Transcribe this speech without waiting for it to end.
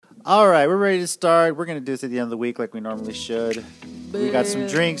All right, we're ready to start. We're going to do this at the end of the week like we normally should. We got some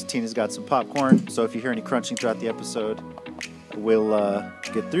drinks. Tina's got some popcorn. So if you hear any crunching throughout the episode, we'll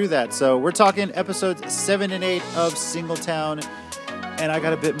get through that. So we're talking episodes 7 and 8 of Singletown. And I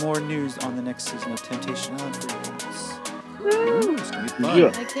got a bit more news on the next season of Temptation Island for you guys. Ooh, it's going to be fun.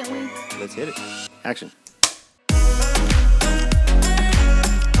 Yeah. I can't wait. Let's hit it. Action.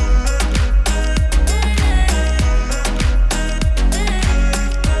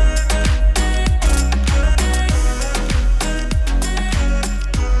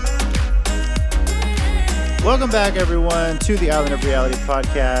 Welcome back, everyone, to the Island of Reality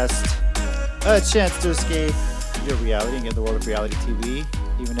podcast. A chance to escape your reality and get the world of reality TV,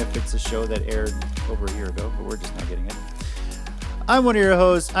 even if it's a show that aired over a year ago, but we're just not getting it. I'm one of your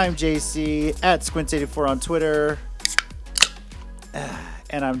hosts. I'm JC at Squints84 on Twitter.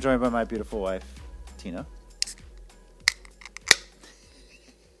 And I'm joined by my beautiful wife, Tina.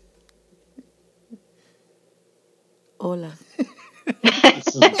 Hola.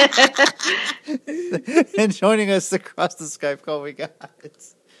 And joining us across the Skype call, we got...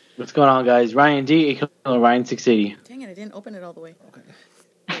 What's going on, guys? Ryan D, Ryan680. Dang it, I didn't open it all the way.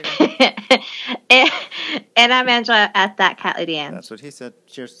 And I'm Angela at that Cat Lady Ann. That's what he said.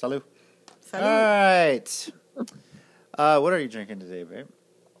 Cheers. Salud. Salud. All right. What are you drinking today, babe?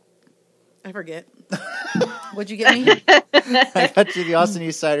 I forget. What'd you get me? I got you the Austin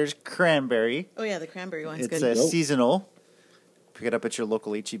East Ciders Cranberry. Oh, yeah, the cranberry one's It's good. seasonal. Pick it up at your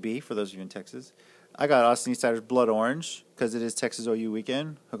local HEB for those of you in Texas. I got Austin East Ciders Blood Orange because it is Texas OU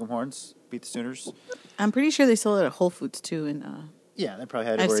weekend. Hook 'em horns, beat the Sooners. I'm pretty sure they sell it at Whole Foods, too. And Yeah, they probably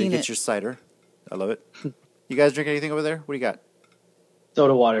had it I've where you seen get it. your cider. I love it. You guys drink anything over there? What do you got?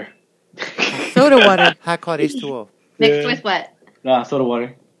 Soda water. soda water. High quality H2O. Mixed with what? Nah, soda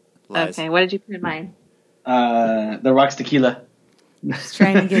water. Lies. Okay, what did you put in mine? The Rocks Tequila. Just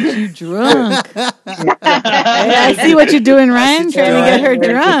trying to get you drunk. Hey, I see what you're doing, Ryan. Trying to get her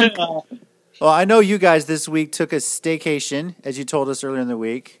drunk. Well, I know you guys this week took a staycation, as you told us earlier in the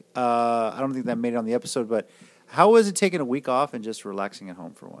week. I don't think that made it on the episode, but how was it taking a week off and just relaxing at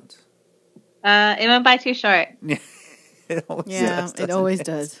home for once? It went by too short. It always Yeah, does, it doesn't always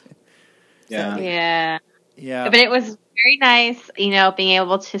does. Yeah. Yeah. Yeah. But it was very nice, being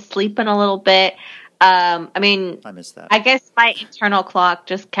able to sleep in a little bit. I missed that. I guess my internal clock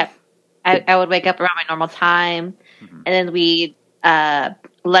just kept, I would wake up around my normal time, and then we let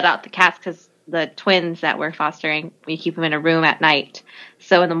out the cats because the twins that we're fostering, we keep them in a room at night.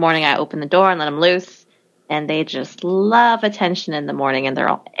 So in the morning, I open the door and let them loose, and they just love attention in the morning, and they're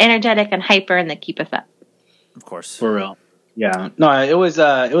all energetic and hyper, and they keep us up. Of course. For real. Yeah. No, it was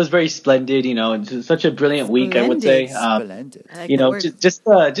very splendid, It's such a brilliant week, I would say. Splendid. I like that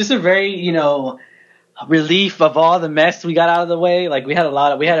word. Just a very, relief of all the mess we got out of the way. Like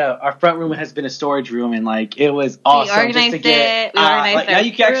our front room has been a storage room, and like it was awesome. We organized just to get, it. We organized like, now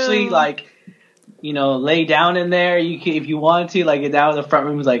you can actually room. lay down in there. You can, if you want to, like now the front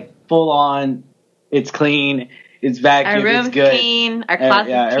room is like full on. It's clean. It's vacuumed. Our room's it's good. clean. Our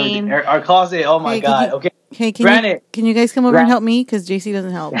closet's clean. Our closet. Oh my Hey, god. Okay. Hey, Granted. can you guys come over and help me? Because JC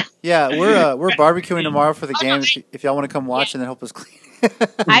doesn't help. Yeah, we're barbecuing tomorrow for the game. If y'all want to come watch and then help us clean.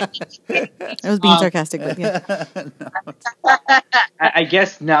 I was being sarcastic, but yeah. I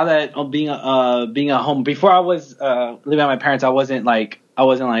guess now that being at home, before I was living at my parents, I wasn't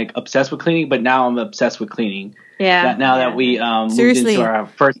obsessed with cleaning, but now I'm obsessed with cleaning. Yeah. That we Seriously. moved into our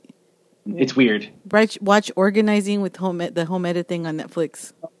first, it's weird. Watch Organizing with the home edit thing on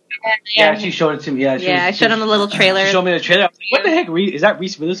Netflix. Yeah, she showed it to me. Yeah, I showed him the little trailer. She showed me the trailer. I was like, what the heck? Is that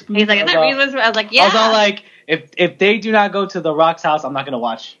Reese Witherspoon? He's like, is that Reese Witherspoon? I was like, yeah. I was all like, if they do not go to the Rock's house, I'm not gonna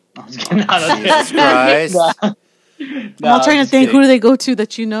watch. I'm just kidding. Jesus Christ. I'm all trying to think, who do they go to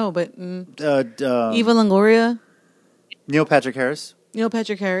that you know? But Eva Longoria, Neil Patrick Harris. Neil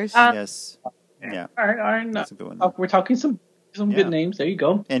Patrick Harris. Yes. Yeah. All right. That's a good one. We're talking some good names. There you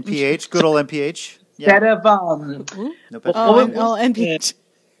go. NPH. Good old NPH. Yeah. Instead of Neil Patrick NPH.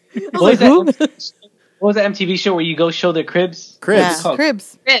 what was that MTV show where you go show the cribs? Cribs. Yeah,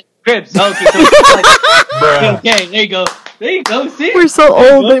 Cribs. Cribs. Okay, so it's like, okay, there you go. There you go. See, We're so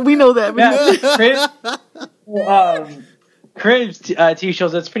old, but we know that. Yeah, Cribs TV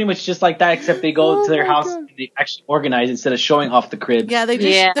shows. That's pretty much just like that, except they go to their house and they actually organize instead of showing off the crib. Yeah, they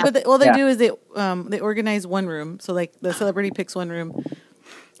just. Yeah. But all they do is they organize one room. So like the celebrity picks one room.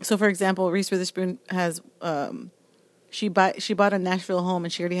 So for example, Reese Witherspoon has she bought a Nashville home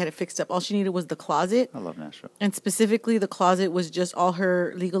and she already had it fixed up. All she needed was the closet. I love Nashville. And specifically, the closet was just all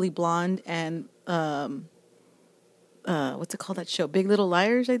her Legally Blonde and what's it called? That show, Big Little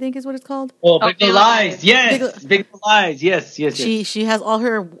Liars, I think is what it's called. Oh, Big Little Lies. Big Yes. Big Little Lies. Yes. She has all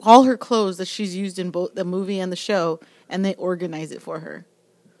her clothes that she's used in both the movie and the show, and they organize it for her.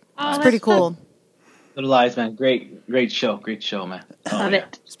 Oh, It's pretty cool. Little Lies, man. Great show, man. Love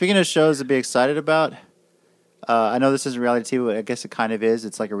it. Speaking of shows to be excited about, I know this isn't reality TV, but I guess it kind of is.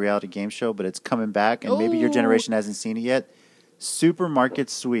 It's like a reality game show, but it's coming back, and maybe your Ooh. generation hasn't seen it yet. Supermarket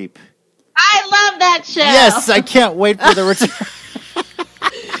Sweep. I love that show. Yes, I can't wait for the return.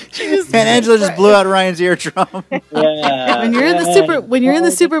 And Angela just blew out Ryan's eardrum. Yeah. When you're in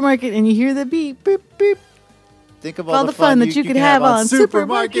the supermarket and you hear the beep beep beep, Think of all the fun that you could have on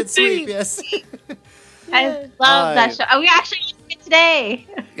Supermarket Sweep. Yes. I love that show. We actually watched it today.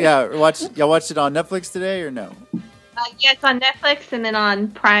 Yeah, y'all watched it on Netflix today or no? Yeah, it's on Netflix and then on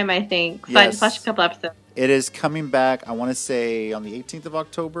Prime, I think. So I just watched a couple episodes. It is coming back, I want to say, on the 18th of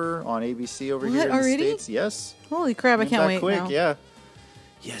October on ABC over here in already? the States. Yes. holy crap! I Coming can't back wait quick, now. yeah.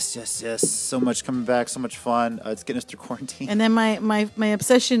 Yes. So much coming back, so much fun. It's getting us through quarantine. And then my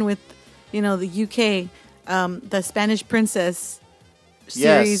obsession with, the UK, the Spanish Princess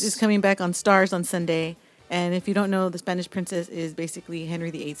series is coming back on Stars on Sunday. And if you don't know, the Spanish Princess is basically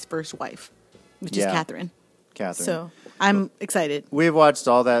Henry VIII's first wife, which is Catherine. So I'm excited. We've watched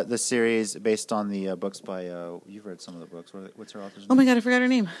all the series based on the books by, you've read some of the books. What's her author's name? Oh my God, I forgot her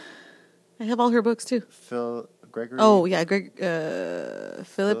name. I have all her books too. Phil Gregory? Oh yeah,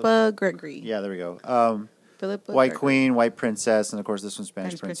 Philippa Gregory. Yeah, there we go. Philippa White Gregory. Queen, White Princess, and of course this one's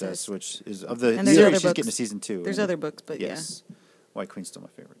Spanish Spanish Princess, Princess. which is of the And there's series other she's books. getting to season 2. There's other books, but yes. White Queen's still my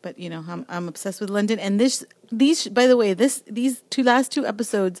favorite. But I'm obsessed with London, and these by the way, these last two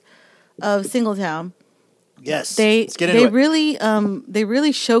episodes of Singletown, Yes. they Let's get into it.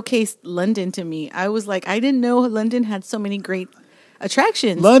 really showcased London to me. I was like, I didn't know London had so many great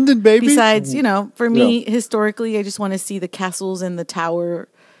attractions. London, baby. Besides, for me, historically, I just want to see the castles and the tower,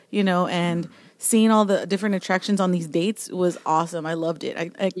 and seeing all the different attractions on these dates was awesome. I loved it.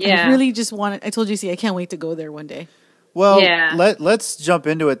 I really just wanted. I told you, I can't wait to go there one day. Well, Yeah. let's jump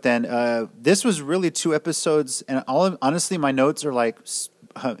into it then. This was really 2 episodes, and honestly, my notes are like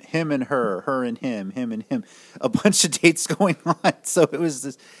him and her and him and him, a bunch of dates going on. So it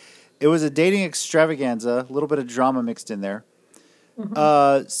was a dating extravaganza, a little bit of drama mixed in there.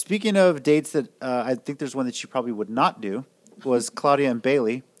 Mm-hmm. Speaking of dates that I think there's one that you probably would not do was Claudia and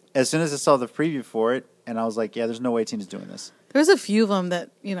Bailey. As soon as I saw the preview for it, and I was like, yeah, there's no way Tina's doing this. There's a few of them that,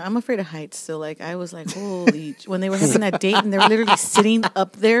 I'm afraid of heights. So, I was like, holy, when they were having that date and they were literally sitting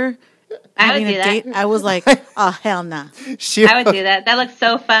up there I would having do a that. date, I was like, oh, hell nah. I would do that. That looks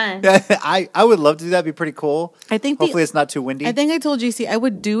so fun. I would love to do that. It'd be pretty cool. I think Hopefully it's not too windy. I think I told JC I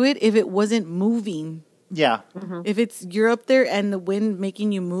would do it if it wasn't moving. Yeah. Mm-hmm. If you're up there and the wind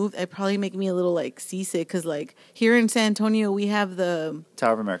making you move, it'd probably make me a little seasick. Because here in San Antonio, we have the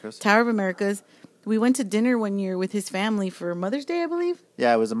Tower of Americas. Tower of Americas. We went to dinner one year with his family for Mother's Day, I believe.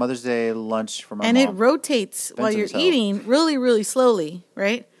 Yeah, it was a Mother's Day lunch for my And mom. it rotates while you're as hell. eating really, really slowly,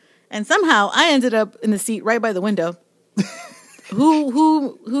 right? And somehow I ended up in the seat right by the window.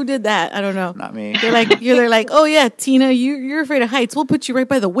 Who did that? I don't know. Not me. They're like, oh yeah, Tina, you're afraid of heights. We'll put you right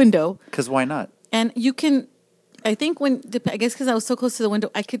by the window. Because why not? And you can, I think I guess because I was so close to the window,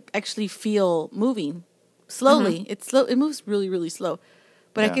 I could actually feel moving slowly. It's slow. It moves really, really slow,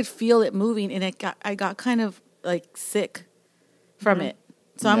 but I Yeah. could feel it moving, and I got kind of sick from it.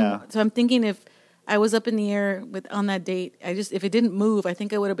 So I'm thinking if I was up in the air on that date, if it didn't move, I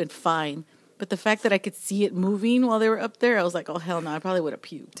think I would have been fine. But the fact that I could see it moving while they were up there, I was like, oh hell no, I probably would have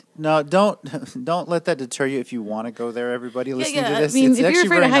puked. No, don't let that deter you if you want to go there. Everybody listening to this, I mean, it's if you're actually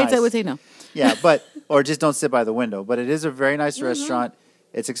afraid of very heights, nice. I would say no. Yeah, or just don't sit by the window. But it is a very nice restaurant.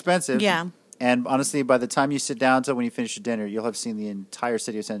 It's expensive. Yeah. And honestly, by the time you sit down to when you finish your dinner, you'll have seen the entire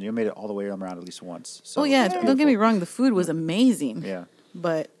city of San Antonio. You made it all the way around at least once. So Oh yeah, it's don't get me beautiful. wrong, the food was amazing. Yeah.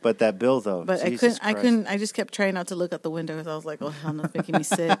 But that bill though. But Jesus I Christ. couldn't. I just kept trying not to look out the window because I was like, "Oh, hell, no, it's making me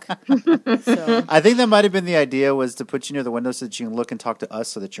sick." So I think that might have been the idea, was to put you near the window so that you can look and talk to us,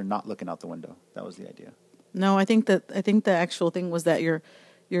 so that you're not looking out the window. That was the idea. no, I think the actual thing was that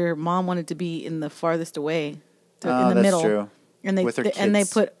your mom wanted to be in the farthest away, in the that's middle. true. And With her they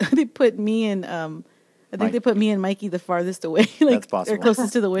kids. put me and I think Mike. they put me and Mikey the farthest away, That's possible. or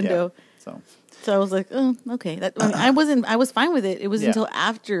closest to the window. Yeah. So I was like, oh, okay. I was fine with it. It was Yeah. until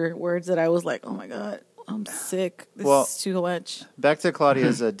afterwards that I was like, oh my God, I'm sick. This is too much. Back to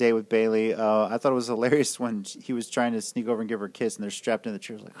Claudia's day with Bailey. I thought it was hilarious when he was trying to sneak over and give her a kiss, and they're strapped in the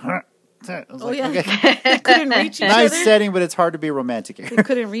chair. I was like, huh? I was like, okay. They couldn't reach each Nice other. setting, but it's hard to be romantic here. They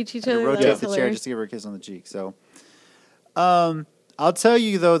couldn't reach each To other. That rotate was the chair hilarious. just to give her a kiss on the cheek. So, I'll tell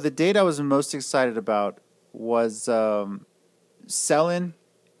you though, the date I was most excited about was Selin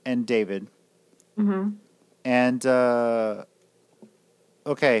and David. Mm-hmm. And,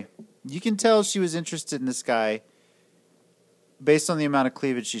 okay, you can tell she was interested in this guy based on the amount of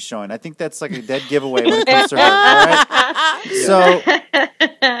cleavage she's showing. I think that's like a dead giveaway when it comes to her. All right? So,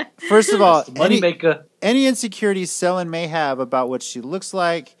 first of all, Moneymaker. any insecurities Selin may have about what she looks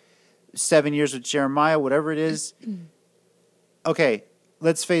like, 7 years with Jeremiah, whatever it is. Okay,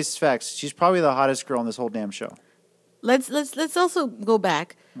 let's face facts. She's probably the hottest girl in this whole damn show. Let's also go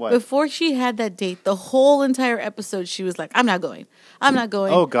back. What? Before she had that date, the whole entire episode, she was like, "I'm not going. I'm not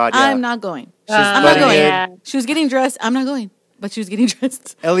going. Oh, God, yeah. I'm not going. She's I'm not butting going." in. Yeah. She was getting dressed. I'm not going, but she was getting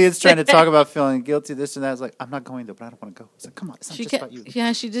dressed. Elliot's trying to talk about feeling guilty, this and that. It's like, I'm not going though, but I don't want to go. It's like, come on, it's not She just kept, about you.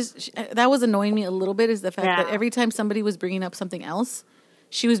 yeah, that was annoying me a little bit. Is the fact that Yeah. every time somebody was bringing up something else,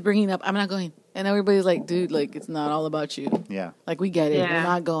 she was bringing up, "I'm not going," and everybody's like, "Dude, like it's not all about you. Yeah. Like we get it. Yeah. You're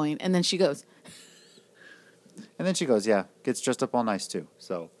not going." And then she goes, And then she goes, yeah, gets dressed up all nice too.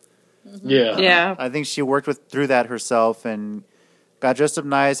 So Yeah. Yeah. I think she worked through that herself and got dressed up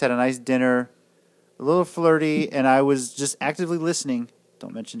nice, had a nice dinner, a little flirty, and I was just actively listening.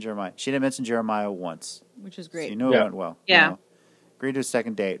 Don't mention Jeremiah. She didn't mention Jeremiah once. which is So great. you know it Yeah. went well. Yeah. You know. Agreed to a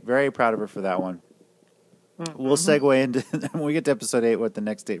second date. Very proud of her for that one. We'll segue into when we get to episode 8 what the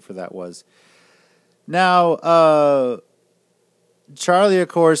next date for that was. Now, Charlie, of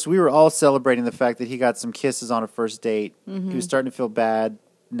course, we were all celebrating the fact that he got some kisses on a first date. He was starting to feel bad.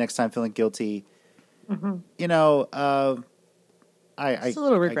 Next time, feeling guilty. You know, It's a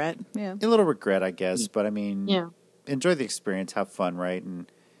little regret. Yeah. a little regret, I guess. But I mean, Yeah. enjoy the experience, have fun, right? And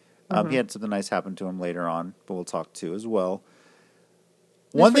he had something nice happen to him later on, but we'll talk to as well.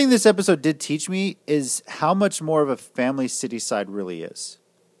 One thing this episode did teach me is how much more of a family city side really is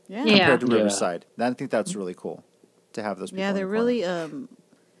Yeah. Yeah. compared to Yeah. Riverside. And I think that's really cool to have those people. Yeah, in the they're corner.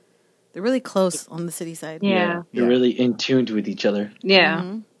 really close on the city side. Yeah. They're Yeah. really in tune with each other. Yeah.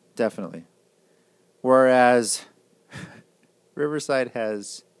 Mhm. Definitely. Whereas Riverside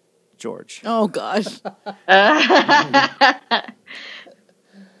has George. Oh gosh.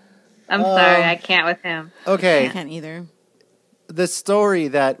 I'm sorry, I can't with him. I Okay, can't either. the story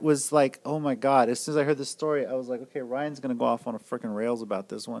that was like, oh my god! As soon as I heard the story, I was like, okay, Ryan's gonna go off on a freaking rails about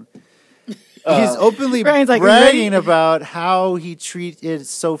this one. He's openly Ryan's like, bragging "Ready?" about how he treated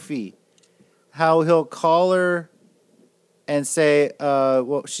Sophie, how he'll call her and say,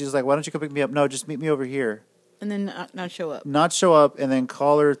 well, she's like, why don't you come pick me up? No, just meet me over here. And then not show up. Not show up, and then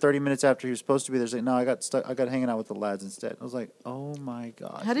call her 30 minutes after he was supposed to be there. Say, no, I got stuck. I got hanging out with the lads instead. I was like, oh my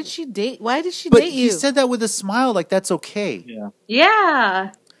god. How did she date? Why did she But date he you? said that with a smile, like that's okay. Yeah.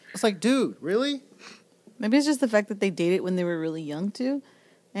 Yeah. It's like, dude, really? Maybe it's just the fact that they dated when they were really young too,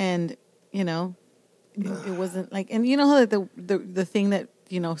 and you know, it wasn't like. And you know how like the thing that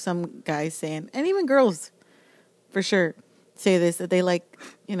some guys saying, and even girls, for sure, say this that they like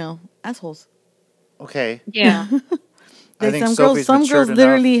assholes. Okay. Yeah. I think some Sophie's girls matured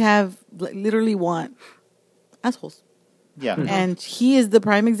enough. literally want assholes. Yeah. And he is the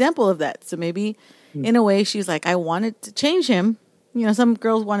prime example of that. So maybe, in a way, she's like, I wanted to change him. Some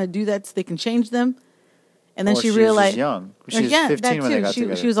girls want to do that so they can change them. And then Or she was realized, just young. She was yeah, 15 that when they too. got She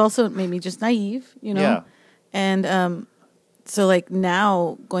together. was also maybe just naive, Yeah. And so like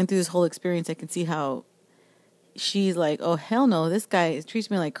now going through this whole experience, I can see how she's like, oh hell no, this guy treats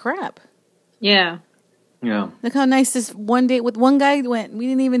me like crap. Yeah. Yeah. Look how nice this one date with one guy went. We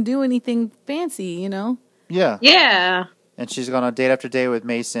didn't even do anything fancy, Yeah. Yeah. And she's gone on date after date with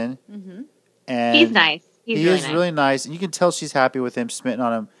Mason. Mm-hmm. And He's nice. He's he really is nice. really nice. And you can tell she's happy with him, smitten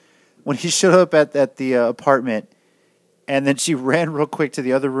on him. When he showed up at the apartment, and then she ran real quick to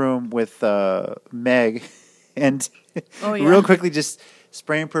the other room with Meg, and Oh, yeah. real quickly just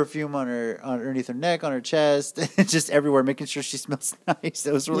spraying perfume on underneath her neck, on her chest, just everywhere, making sure she smells nice.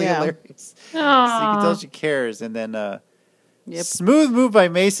 It was really Yeah. hilarious. So you can tell Aw. she cares. And then Yep. smooth move by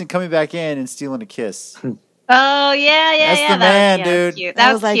Mason coming back in and stealing a kiss. Oh yeah, yeah, That's yeah. the man, that was, dude. Cute. I That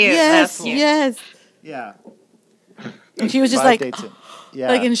was was like, cute. yes, That was cute. yes. Yeah. And she was just 5 like, dates in. Yeah.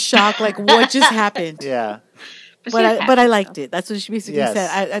 like in shock, like what just happened? yeah. But, But she was I happy, liked it. That's what she basically Yes.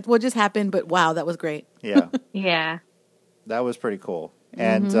 said. What just happened? But wow, that was great. Yeah. though. Yeah. That was pretty cool.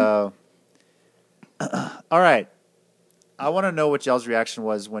 And all right. I want to know what y'all's reaction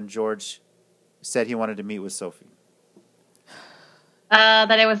was when George said he wanted to meet with Sophie.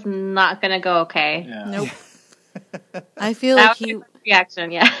 That it was not gonna go okay. Yeah. Nope. I feel That like was he. my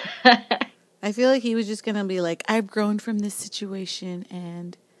reaction. Yeah. I feel like he was just gonna be like, I've grown from this situation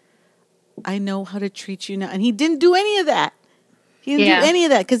and I know how to treat you now. And he didn't do any of that. He didn't do any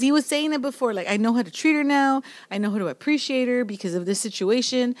of that because he was saying it before. Like, I know how to treat her now. I know how to appreciate her because of this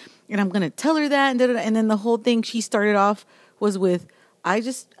situation. And I'm going to tell her that. And then the whole thing she started off was with, I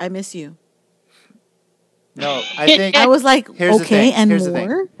miss you. No, I think I was like, here's okay, and here's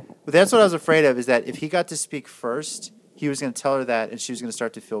more? But that's what I was afraid of, is that if he got to speak first, he was going to tell her that and she was going to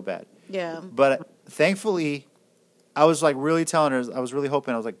start to feel bad. Yeah. But thankfully, I was like really telling her, I was really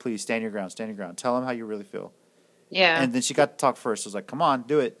hoping, I was like, please stand your ground. Tell him how you really feel. Yeah. And then she got to talk first. I was like, come on,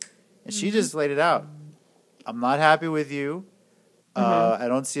 do it. And she just laid it out. I'm not happy with you. I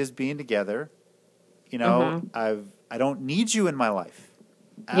don't see us being together. You know, I don't need you in my life.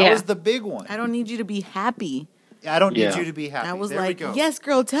 That was the big one. I don't need you to be happy. I don't need you to be happy. I was there like, we go. yes,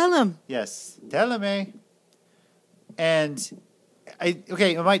 girl, tell him. Yes. Tell him, eh? And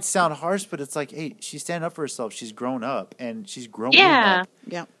it might sound harsh, but it's like, hey, she's standing up for herself. She's grown up, and she's grown up.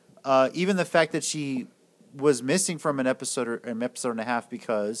 Yeah. Even the fact that she was missing from an episode or an episode and a half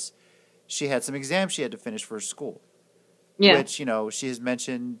because she had some exams she had to finish for school. Yeah. Which, you know, she has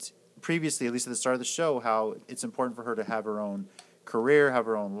mentioned previously, at least at the start of the show, how it's important for her to have her own career, have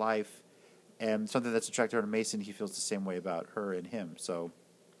her own life, and something that's attracted her to Mason. He feels the same way about her and him. So,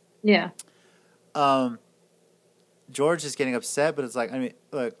 Yeah. George is getting upset, but it's like, I mean,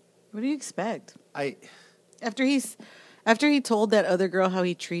 look, What do you expect? after After he told that other girl how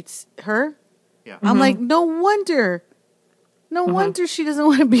he treats her, yeah, I'm like, no wonder she doesn't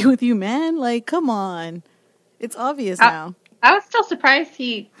want to be with you, man. Like, come on. It's obvious now. I was still surprised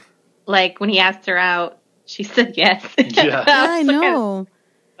when he asked her out, she said yes. Yeah. I know.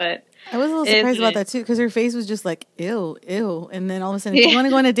 But I was a little surprised about that, too, because her face was just like, ew. And then all of a sudden, you want to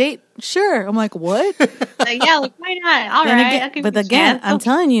go on a date? Sure. I'm like, what? Why not? All right. But again, I'm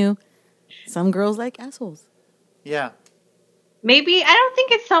telling you, some girls like assholes. yeah, Maybe I don't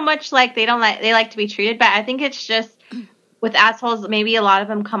think it's so much like they like to be treated, but I think it's just with assholes. Maybe a lot of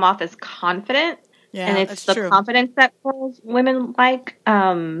them come off as confident, Yeah, and it's that's the true. confidence that women like.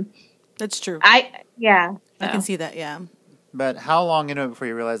 That's true. I can see that, yeah. but how long into it before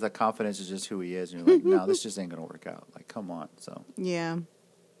you realize that confidence is just who he is, and you're like, no, this just ain't gonna work out. Like, come on. So, Yeah.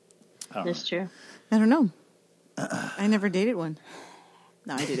 I don't That's true. I don't know. I never dated one.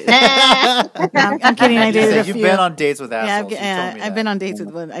 No, I did it. No, I'm kidding. I dated a few. You've been on dates with Yeah, assholes. You told me I've that. been on dates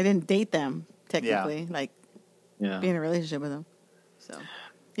with one. I didn't date them technically, like Yeah. be in a relationship with them. So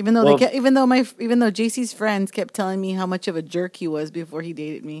even though even though JC's friends kept telling me how much of a jerk he was before he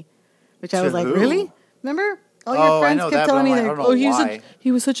dated me, which I To was like, who? really? Remember? All Oh, your I friends know kept that, telling but me I'm that. like, I don't know Oh, why.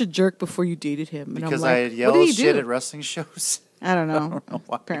 he was such a jerk before you dated him. And Because I'm like, I had what yelled did he shit do? at wrestling shows. I don't know. don't know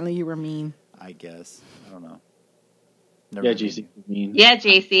why. Apparently, you were mean. I guess. I don't know. Never Yeah, been JC. Mean. Yeah,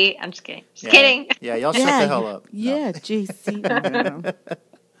 JC. I'm just kidding. Just kidding. Yeah, y'all shut the hell up. No. Yeah, JC. I don't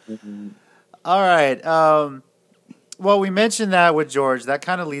know. All right. Well, we mentioned that with George. That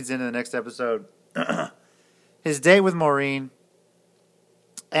kind of leads into the next episode. His date with Maureen.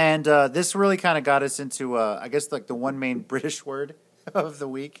 And this really kind of got us into, I guess, like the one main British word of the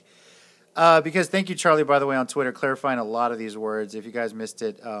week. Because thank you, Charlie, by the way, on Twitter, clarifying a lot of these words. If you guys missed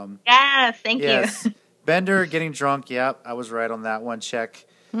it. Yes, thank Yes. you. Bender getting drunk. Yep, I was right on that one. Check.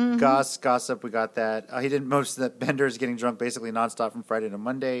 Gossip, we got that. He did most of that. Bender is getting drunk basically nonstop from Friday to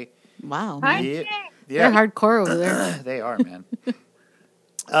Monday. Wow. Yeah. They're hardcore over there. They are, man.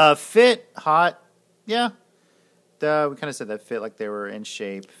 Fit, hot. Yeah. We kind of said that fit, like they were in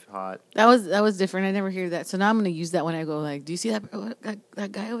shape, hot. That was different. I never hear that. So now I'm going to use that when I go like, do you see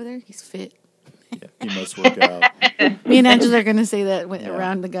that guy over there? He's fit. Yeah, he must work out. Me and Angela are going to say that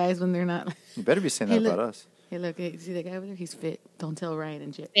around the guys when they're not. You better be saying Hey, that look. about us. Hey, look, you see that guy over there? He's fit. Don't tell Ryan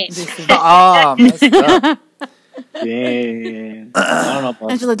and shit. Fit. Oh, messed up. Yeah. I don't know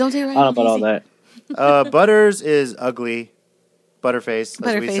about, Angela, don't tell Ryan. I don't know about all that. Butters is ugly. Butterface,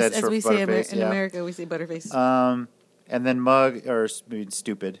 Butterface, said as for we say Butterface, in America, we say Butterface. And then Mug, or maybe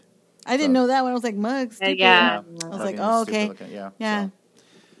Stupid. I didn't know that when I was like, Mug, stupid. Yeah. I was like, Fucking oh, stupid okay. looking, yeah. Yeah. So,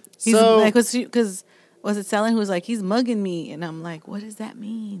 He's So- like, because was it Sally who was like, he's mugging me? And I'm like, what does that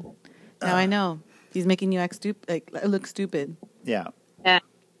mean? Now I know. He's making you act stupid, like look stupid. yeah. Yeah.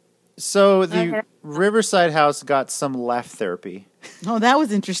 So the Okay. Riverside house got some laugh therapy. Oh, that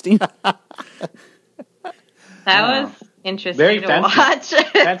was interesting. That was interesting Very to fancy.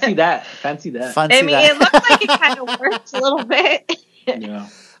 watch. Fancy that. Fancy that. Fancy I mean, that. it looked like it kind of worked a little bit. Yeah.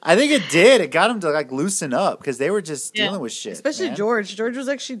 I think it did. It got him to like loosen up because they were just Yeah. dealing with shit. Especially man. George. George was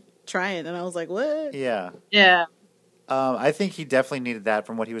actually trying, and I was like, what? Yeah. Yeah. I think he definitely needed that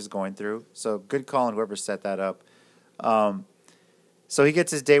from what he was going through. So good call on whoever set that up. So he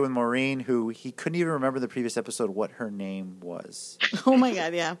gets his date with Maureen, who he couldn't even remember the previous episode what her name was. Oh my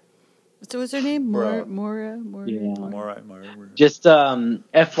God, yeah. So what's her name? Bro. Mora. Yeah. More. Just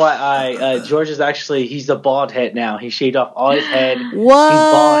FYI, George is he's a bald head now. He shaved off all his head. He's bald.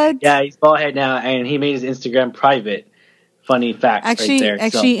 What? Yeah, he's bald head now, and he made his Instagram private. Funny fact, right there.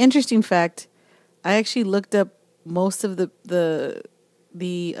 Interesting fact. I actually looked up most of the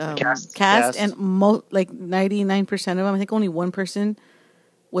cast, and like 99% of them. I think only one person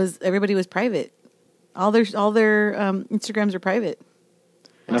everybody was private. All their Instagrams are private.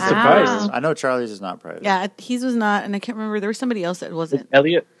 I'm Wow. surprised. I know Charlie's is not private. Yeah, his was not, and I can't remember. There was somebody else that wasn't.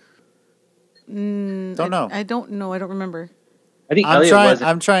 Elliot. Don't know. I don't know. I don't remember. I think Elliot was.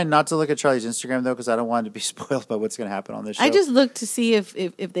 I'm trying not to look at Charlie's Instagram though, because I don't want it to be spoiled by what's going to happen on this show. I just looked to see if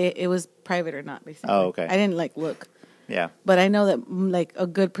it was private or not. Basically. Oh, okay. I didn't look, Yeah. but I know that like a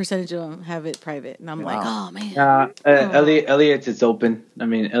good percentage of them have it private, and I'm like, Wow. oh man. Elliot's it's open. I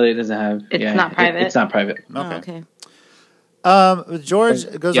mean, Elliot doesn't have. It's not private? It's not private. Okay. Okay.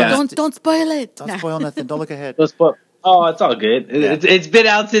 George goes Yeah. on. Don't spoil it. Don't spoil nothing. Don't look ahead. Oh, it's all good. Yeah. It's been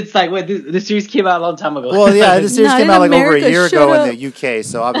out since the series came out a long time ago. Well, yeah, the series Not came in out like over a America, year shut ago up. in the UK,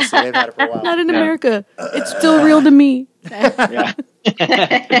 so obviously they've had it for a while. Not in Yeah. America. It's still real to me. yeah.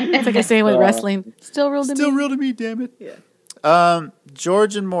 It's like I say with wrestling. Still real to Still me. real to me, damn it. Yeah.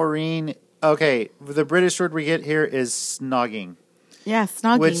 George and Maureen. Okay, the British word we get here is snogging, Yeah,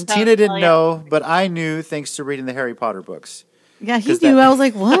 snogging. which Tina didn't know, but I knew thanks to reading the Harry Potter books. Yeah, he 'Cause knew. that- I was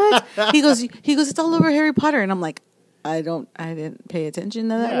like, what? He goes, it's all over Harry Potter, and I'm like, I didn't pay attention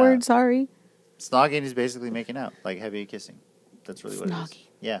to that Yeah. word. Sorry. Snogging is basically making out, like heavy kissing. That's really what it is. Snogging.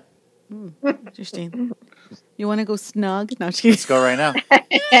 Yeah, Interesting. You want to go snug? No, I'm just kidding. let's go right now.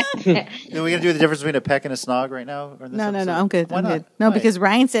 Are we gonna do the difference between a peck and a snog right now? Or in this No, episode? I'm good. Why I'm not? good. No, Why? because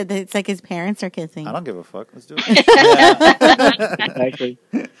Ryan said that it's like his parents are kissing. I don't give a fuck. Let's do it. Exactly.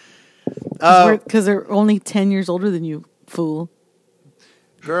 Because they're only 10 years older than you, fool.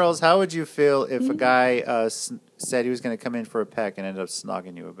 Girls, how would you feel if a guy said he was going to come in for a peck and ended up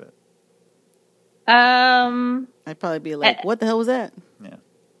snogging you a bit? I'd probably be like, what the hell was that? Yeah.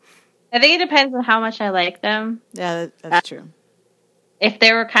 I think it depends on how much I like them. Yeah, that's true. If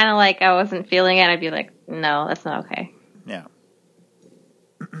they were kind of like I wasn't feeling it, I'd be like, no, that's not okay. Yeah.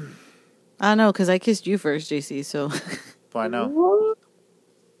 I don't know, because I kissed you first, JC, so. Well, I know.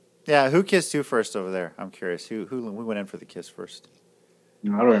 Yeah, who kissed who first over there? I'm curious. Who went in for the kiss first?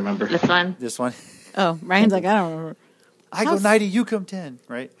 No, I don't remember. This one. This one? Oh, Ryan's like, I don't remember. I go 90, you come 10,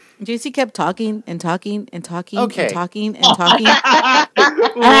 right? JC kept talking and talking and talking Okay. and talking and talking. and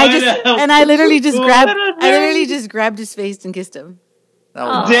I literally just grabbed his face and kissed him. That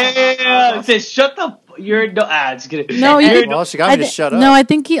was Damn! It says, shut the. You're no. Just kidding. No, he Well, she got me to shut up. No, I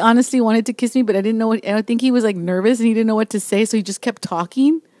think he honestly wanted to kiss me, but I didn't know what. I think he was like nervous and he didn't know what to say, so he just kept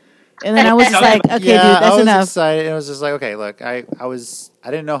talking. And then I was just like, okay, yeah, dude, that's I was enough. excited. It was just like, okay, look, I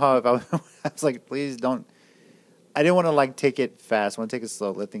didn't know how. I was like, please don't. I didn't want to like take it fast. I want to take it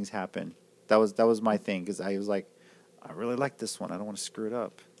slow. Let things happen. That was my thing because I was like, I really like this one. I don't want to screw it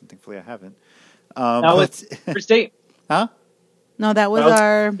up. And thankfully, I haven't. That was first date. Huh? No, that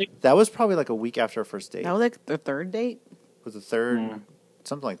was That was probably like a week after our first date. that was like the third date. Was the third,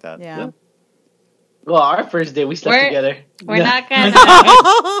 something like that. Yeah. Well, our first date we slept together. We're not gonna.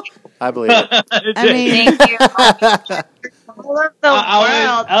 I believe it. I mean, Thank you. All of the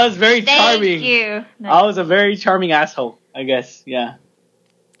world. I was very charming. Thank you. I was a very charming asshole, I guess. Yeah.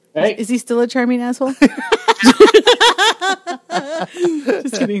 Right? is he still a charming asshole?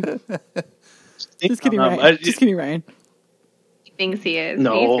 Just kidding. Just kidding, Ryan. Just kidding, Ryan. He thinks he is.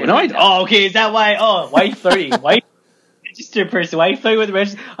 No, He's no. really not. Oh, okay. Is that why? Oh, why you flirting? Why registered person? Why you flirting with the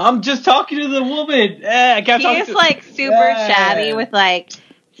registered? I'm just talking to the woman. I can't talk He is to. like super chatty with like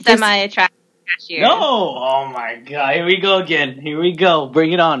semi-attractive cashiers. No. Oh my god. Here we go again. Here we go.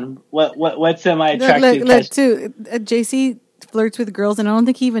 Bring it on. What's semi Look, attractive? look, too. JC flirts with girls, and I don't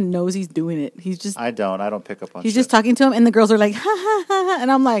think he even knows he's doing it. He's just I don't pick up on. he's shit. just talking to him, and the girls are like, ha ha ha, ha,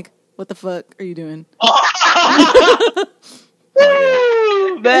 and I'm like, what the fuck are you doing?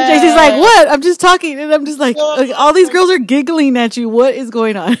 And JC's like, what? I'm just talking, and I'm just like, all these girls are giggling at you. What is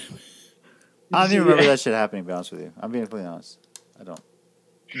going on? I don't even remember that shit happening. To be honest with you, I'm being completely honest. I don't.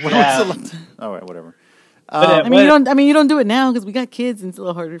 Yeah. All right, whatever. I mean, you don't. I mean, you don't do it now because we got kids, and it's a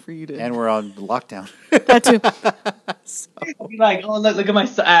little harder for you to. And we're on lockdown. That too. Be like, oh look at my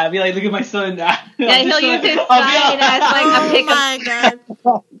son. Be like, look at my son. Yeah, he'll use his sign as like a Oh pickup. my god!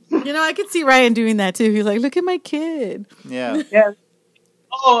 You know, I could see Ryan doing that too. He's like, "Look at my kid." Yeah. Yeah.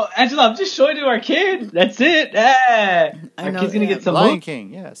 Oh, Angela, I'm just showing you our kid. That's it. I Our know, kid's gonna yeah. get some Lion book.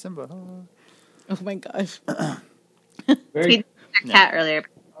 King. Yeah, Simba. Oh my gosh! Very- He a cat earlier.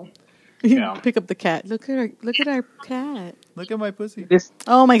 Yeah. Pick up the cat. Look at our cat. Look at my pussy. This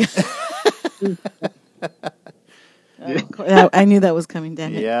Oh my god! I knew that was coming.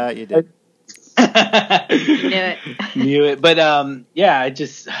 Damn it. Yeah, you did. You knew it. Knew it, but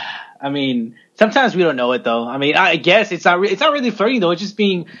I mean, sometimes we don't know it though. I mean, I guess it's not really flirting though. It's just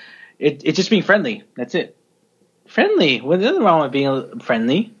being friendly. That's it. Friendly. What's nothing wrong with being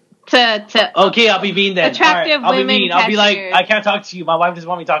friendly? Okay, I'll be mean then. Attractive I'll be women mean. I'll be like, catch I can't talk to you. My wife doesn't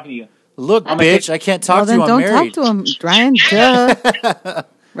want me talking to you. Look, bitch, I can't talk to then you. I'm don't married. talk to him, Ryan. Duh.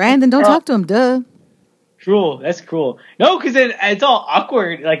 Ryan, then don't talk to him. Duh. Cruel. That's cruel. No, because then it's all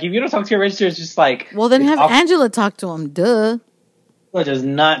awkward. Like if you don't talk to your register, it's just like. Well, then it's have awkward. Angela talk to him. Duh. Angela does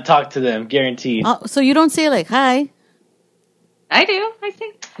not talk to them, guaranteed. Oh, so you don't say like hi. I do. I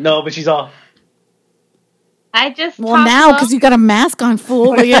think. No, but she's all. I just. Well, talk now low. because you got a mask on,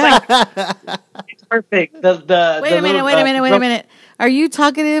 fool. But yeah. It's perfect. The Wait a minute. Are you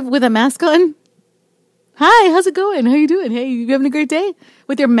talkative with a mask on? Hi, how's it going? How you doing? Hey, you having a great day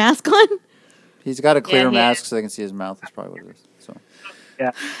with your mask on? He's got a clear Yeah, he mask is. so they can see his mouth. That's probably what it is. So.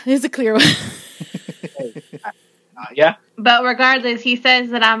 Yeah. It's a clear one. Yeah. But regardless, he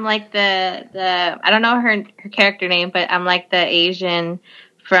says that I'm like the I don't know her character name, but I'm like the Asian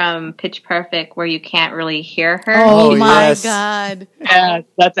from Pitch Perfect where you can't really hear her. Oh, Oh, my yes. God. Yeah,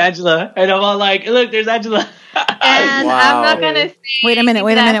 that's Angela. And I'm all like, look, there's Angela. And Wow. I'm not gonna say Wait a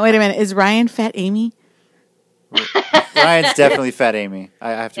minute. Is Ryan Fat Amy? Ryan's definitely Fat Amy.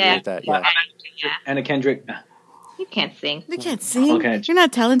 I have to agree with that. Yeah. Yeah, Anna Kendrick. you can't sing. They can't sing. Okay. You're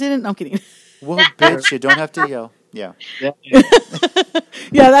not talented. No, I'm kidding. Well, bitch, you don't have to yell. Yeah. Yeah.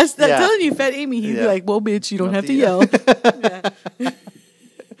 Yeah, that's Yeah. telling you, Fat Amy. He'd be Yeah. like, well, bitch, you don't have to yell.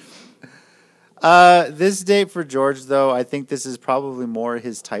 This date for George, though, I think this is probably more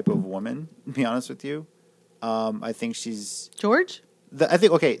his type of woman, to be honest with you. I think she's... George?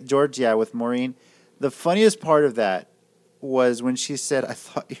 George, yeah, with Maureen. The funniest part of that was when she said, I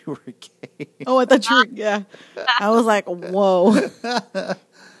thought you were gay. Oh, I thought you were, yeah. I was like, whoa.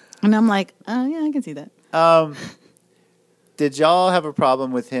 And I'm like, oh, yeah, I can see that. Did y'all have a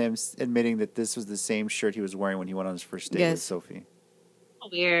problem with him admitting that this was the same shirt he was wearing when he went on his first date with Yes. Sophie?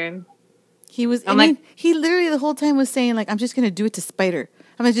 Weird. He was, I'm like- he literally the whole time was saying, like, I'm just going to do it to Spider.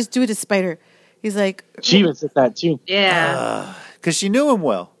 I'm going to just do it to Spider. He's like, She even said that too. Yeah. Because she knew him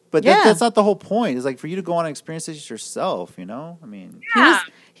well. But Yeah. that's not the whole point. It's like for you to go on and experience this yourself, you know? I mean,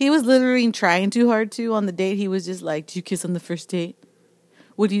 he was literally trying too hard to on the date. He was just like, do you kiss on the first date?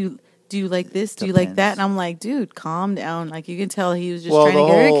 Do you like this? Do you like that? Depends. And I'm like, dude, calm down. Like you can tell he was just Well, trying to the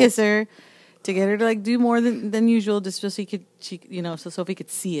get her to whole- kiss her, to get her to like do more than usual, just so so Sophie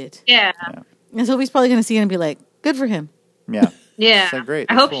could see it. Yeah. And Sophie's probably gonna see it and be like, good for him. yeah. Yeah. So great.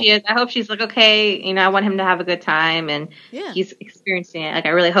 I That's hope cool. she is. I hope she's like, okay, I want him to have a good time and Yeah. he's experiencing it. Like, I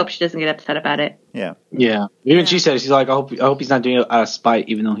really hope she doesn't get upset about it. Yeah. Yeah. Even she said, she's like, I hope he's not doing it out of spite,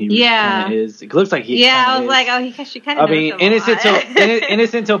 even though he Yeah. kinda is. It looks like he. Yeah, kinda I was is. like, oh, she kind of. I mean,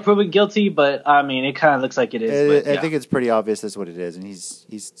 innocent till proven guilty, but I mean, it kind of looks like it is. But, I think it's pretty obvious that's what it is. And he's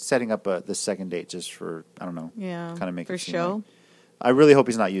setting up the second date just for, I don't know. Yeah. Kind of make for it seem show. like- I really hope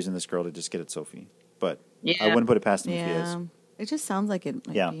he's not using this girl to just get at Sophie. But Yeah. I wouldn't put it past him if he is. Yeah. It just sounds like it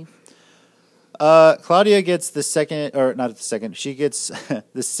might Yeah. be. Claudia gets the second, or not the second, she gets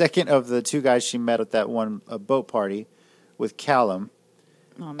the second of the two guys she met at that one boat party with Callum.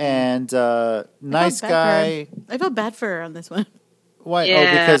 Oh, man. And nice bad for guy. I felt bad for her on this one. Why? Oh,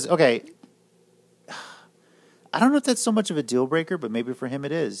 Yeah. because, okay. I don't know if that's so much of a deal breaker, but maybe for him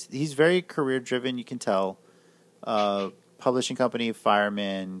it is. He's very career driven, you can tell. Publishing company,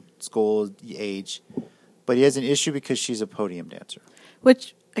 fireman, school age. But he has an issue because she's a podium dancer.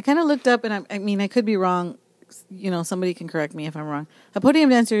 Which I kind of looked up, and I mean, I could be wrong. Somebody can correct me if I'm wrong. A podium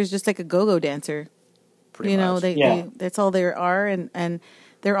dancer is just like a go-go dancer. Pretty much. They that's all there are, and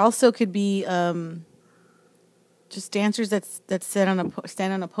there also could be just dancers that stand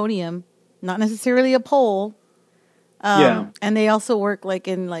on a podium, not necessarily a pole. Yeah. And they also work like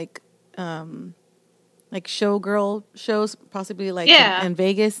in like showgirl shows, possibly like Yeah. in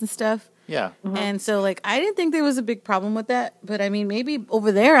Vegas and stuff. Yeah. And so, like, I didn't think there was a big problem with that. But I mean, maybe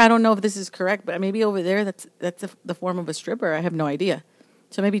over there, I don't know if this is correct, but maybe over there, that's the form of a stripper. I have no idea.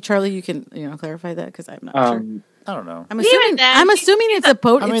 So maybe Charlie, you can clarify that because I'm not sure. I don't know. I'm Even assuming. then, I'm assuming it's a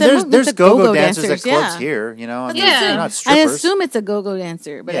I mean, there's go-go dancers at clubs yeah. here, you know. I mean, Yeah. they're not I strippers. assume it's a go-go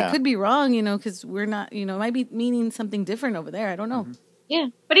dancer, but Yeah. I could be wrong, because we're not, it might be meaning something different over there. I don't know. Yeah.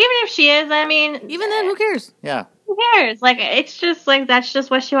 But even if she is, I mean, Even then, who cares? Yeah. who cares? Like, it's just like, that's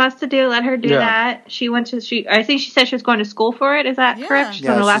just what she wants to do. Let her do Yeah. that. I think she said she was going to school for it. Is that Yeah. correct? She's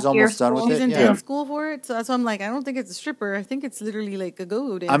Yeah, on the she's last year of almost done with school. She's in Yeah. dance school for it, so that's why I'm like, I don't think it's a stripper. I think it's literally like a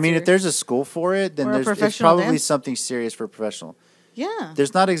go-go dancer. I mean, if there's a school for it, then Or a it's professional probably dance. something serious for a professional. Yeah.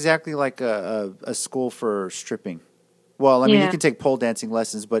 There's not exactly like a school for stripping. Well, I mean, you can take pole dancing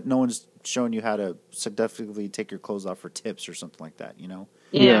lessons, but no one's showing you how to seductively take your clothes off for tips or something like that, you know?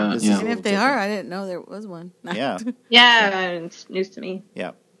 Yeah. This is a And little if they different. are, I didn't know there was one. Yeah. Yeah, it's news to me.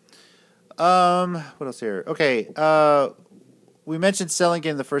 Yeah. What else here? Okay. We mentioned selling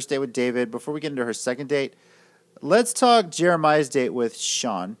game the first date with David. Before we get into her second date, let's talk Jeremiah's date with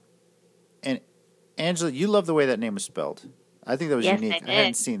Sean. And Angela, you love the way that name was spelled. I think that was Yes, unique. I I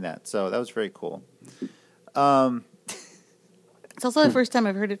hadn't did. seen that, so that was very cool. It's also the first time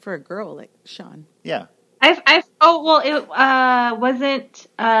I've heard it for a girl, like Sean. Yeah. It wasn't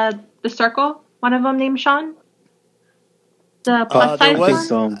the circle. One of them named Sean. The plus There size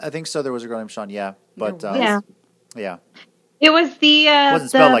was, one. so. I think so. There was a girl named Sean. Yeah, but There was? Yeah, yeah. it was the Wasn't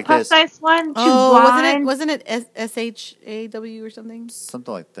spelled like plus this. size one. She Oh, was wasn't blind. it SHAW or something?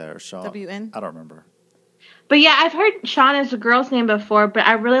 Something like that. Or Sean. WN? I don't remember. But yeah, I've heard Sean as a girl's name before, but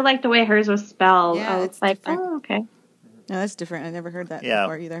I really like the way hers was spelled. Yeah, I was it's like, different. oh, okay. No, that's different. I never heard that Yeah.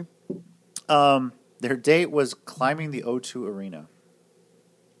 before either. Their date was climbing the O2 Arena.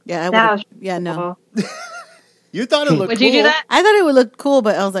 Yeah, That was no. cool. You thought it looked Would cool. you do that? I thought it would look cool,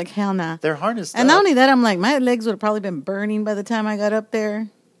 but I was like, hell nah. They're harnessed And not up. only that, I'm like, my legs would have probably been burning by the time I got up there.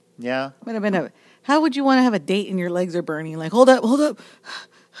 Yeah. Would have been how would you want to have a date and your legs are burning? Like, hold up.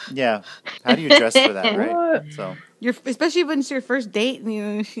 Yeah. How do you dress for that, right? So, Especially when it's your first date, and you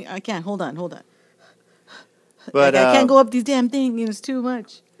know, I can't. Hold on. but Like, I can't go up these damn things. You know, it's too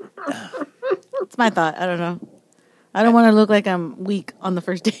much. It's my thought. I don't know. I don't want to look like I'm weak on the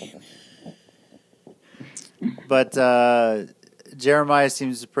first date. But Jeremiah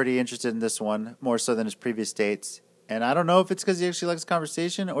seems pretty interested in this one more so than his previous dates, and I don't know if it's because he actually likes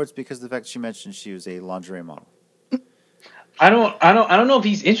conversation or it's because of the fact she mentioned she was a lingerie model. I don't know if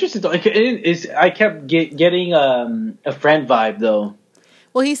he's interested though. I kept getting a friend vibe though.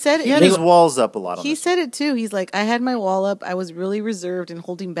 Well, he said He had his walls up a lot. On He this. said it too. He's like, I had my wall up. I was really reserved and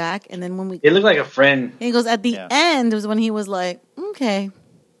holding back. And then when we, It looked like a friend. and he goes, at the Yeah. end was when he was like, okay,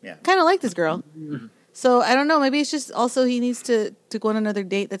 Yeah. kind of like this girl. So I don't know. Maybe it's just also he needs to go on another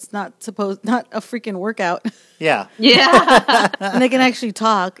date that's not a freaking workout. Yeah. Yeah. And they can actually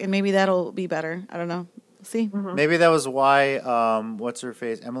talk, and maybe that'll be better. I don't know. See? Maybe that was why. What's her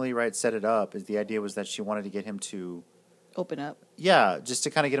face? Emily Wright set it up. Is the idea was that she wanted to get him to. Open up. Yeah, just to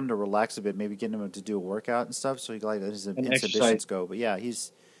kind of get him to relax a bit, maybe getting him to do a workout and stuff, so he could let his inhibitions exercise. go. But yeah, he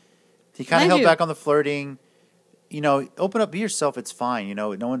kind of Mind held you- back on the flirting. You know, open up, be yourself. It's fine. You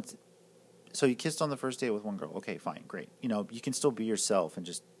know, no one's. So you kissed on the first date with one girl. Okay, fine, great. You know, you can still be yourself and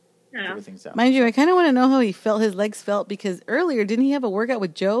just figure things out. Mind you, I kind of want to know how his legs felt, because earlier, didn't he have a workout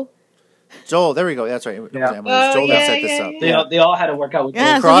with Joe? Joel, there we go. That's right. It was Yeah. Emily. It was Joel that yeah, set this yeah, up. yeah. They all had to work out with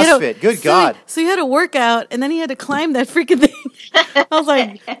Yeah, Joe. so he had CrossFit. Good God. So he had a workout, and then he had to climb that freaking thing. I was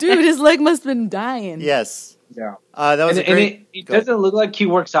like, dude, his leg must have been dying. Yes. Yeah. That was And, a great. it go ahead. doesn't look like he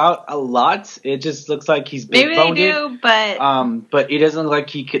works out a lot. It just looks like he's Maybe big they boned. do, but But it doesn't look like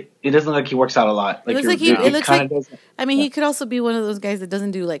he could. It doesn't look like he works out a lot. It looks you're- like he- you're- it looks kinda like- doesn't. I mean, he could also be one of those guys that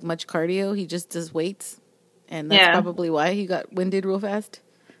doesn't do like much cardio. He just does weights, and that's Yeah. probably why he got winded real fast.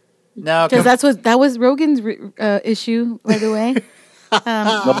 Now, Because that was Rogan's issue, by the way.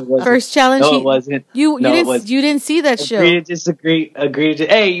 No, it wasn't. First challenge. No, it wasn't. You No, it didn't wasn't. you didn't see that show. Agree to disagree. Agree to.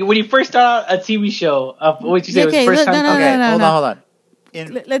 Hey, when you first start out a TV show, what you say Okay, was the first look, time? no, okay, hold no. on, hold on.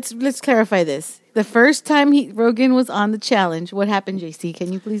 In, Let's clarify this. The first time Rogan was on the challenge, what happened, JC?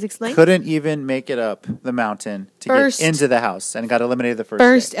 Can you please explain? couldn't even make it up the mountain to First- get into the house and got eliminated the first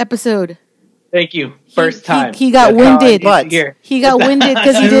First day. episode. Thank you. First time. He got That's how I winded. need to But- hear. He got winded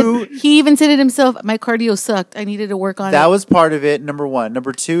because Two- he even said it himself. My cardio sucked. I needed to work on That it. was part of it. Number one.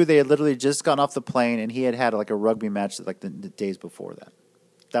 Number two, they had literally just gotten off the plane, and he had like a rugby match like the days before that.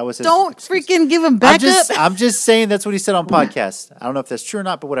 That was his. Don't excuse. freaking give him back up. I'm just saying that's what he said on podcast. I don't know if that's true or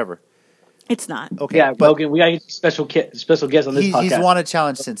not, but whatever. It's not. Okay, Yeah, but Rogan, we got you special guest on this podcast. he's won a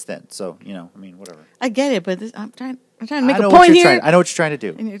challenge since then. So I mean, whatever. I get it, but I'm trying to make I know a what point you're here. trying. I know what you're trying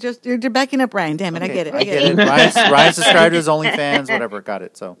to do. And you're backing up Ryan. Damn it, Okay, I get it. I get it. Ryan subscribed to his OnlyFans. Whatever, got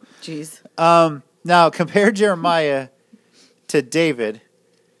it. So Jeez. now compare Jeremiah to David.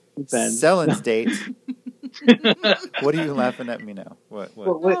 Ben. Sellen's date. What are you laughing at me now? What?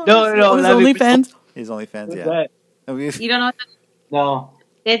 No, His let me- OnlyFans. His OnlyFans, What's yeah. that? I mean, you don't know what No.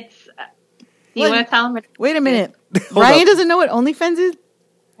 it's. You What? want to tell them? Wait a minute. Hold Ryan up. doesn't know what OnlyFans is,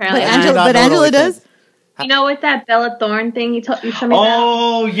 but Apparently, I do Angela, not but know what Angela OnlyFans does. is. you know what that Bella Thorne thing you showed me?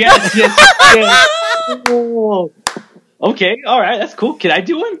 Oh yes, yes. Oh. Okay, all right, that's cool. Can I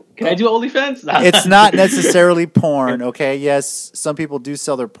do one? Can I do OnlyFans? It's not necessarily porn, okay? Yes, some people do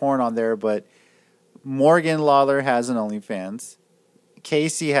sell their porn on there, but Morgan Lawler has an OnlyFans.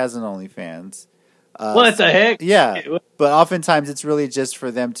 Casey has an OnlyFans. What the heck? Yeah, but oftentimes it's really just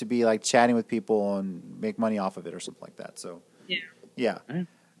for them to be like chatting with people and make money off of it or something like that. So yeah.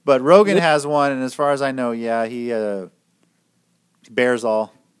 But Rogan has one, and as far as I know, yeah, he bears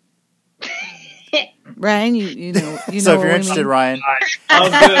all. Ryan, you know. So if what you're we interested, mean. Ryan,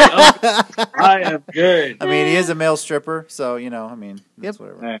 I'm good. I am good. I mean, he is a male stripper, so I mean, that's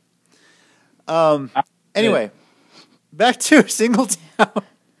whatever. Anyway, back to Singletown.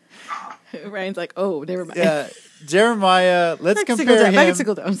 Ryan's like, oh, never mind. Yeah, Jeremiah. Let's Back to compare Singletown. Back to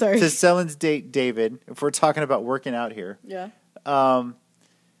him Singletown. I'm sorry. to Sellen's date David. If we're talking about working out here, Yeah.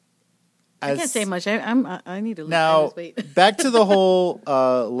 I I can't say much. I need to Now, lose weight. back to the whole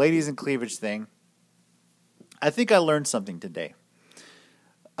ladies and cleavage thing. I think I learned something today.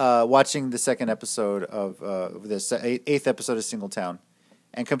 Watching the second episode of this eighth episode of Singletown,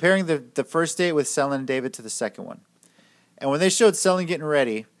 and comparing the first date with Sellen and David to the second one. And when they showed Sellen getting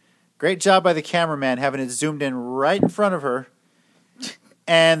ready, great job by the cameraman having it zoomed in right in front of her.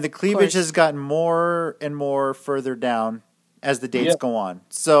 And the cleavage has gotten more and more further down as the dates go on.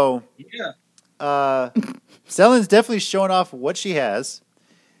 So, Sellen's definitely showing off what she has,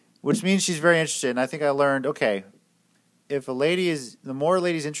 which means she's very interested. And I think I learned, okay, if the more a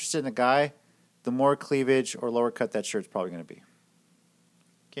lady's interested in a guy, the more cleavage or lower cut that shirt's probably going to be.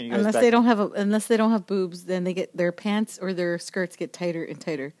 Unless they don't have boobs, then they get their pants or their skirts get tighter and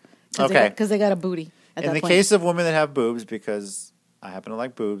tighter. Because they got a booty. In the case of women that have boobs, because I happen to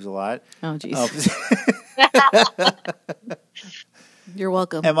like boobs a lot. Oh, jeez. You're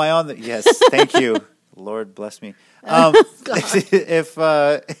welcome. Am I on the? Yes, thank you. Lord bless me. If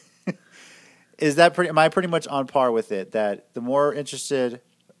is that pretty? Am I pretty much on par with it? That the more interested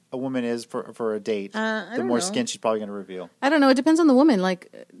a woman is for a date, the more skin she's probably going to reveal. I don't know. It depends on the woman.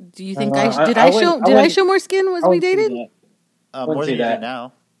 Like, do you think I show more skin as we dated? More than you do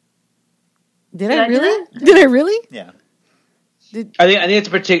now. Did I really? Did I really? Yeah. I think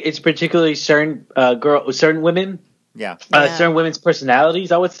it's particularly certain certain women. Yeah. Certain women's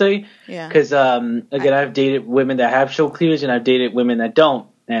personalities, I would say. Yeah. Because again, I've dated women that have show cleavage, and I've dated women that don't,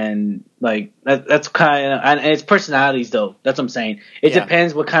 and like that's kind of, and it's personalities though. That's what I'm saying. It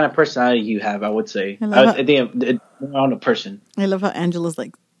depends what kind of personality you have. I would say. I think it's on the person. I love how Angela's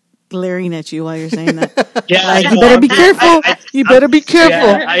like glaring at you while you're saying that. Yeah, like, you better be careful. You better be careful.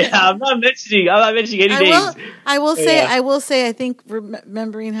 Yeah, I'm not mentioning any names. I will say. I think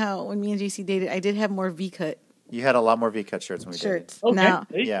remembering how when me and JC dated, I did have more V cut. You had a lot more V cut shirts when we dated.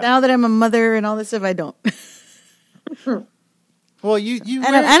 Okay. Now that I'm a mother and all this stuff, I don't. Well, you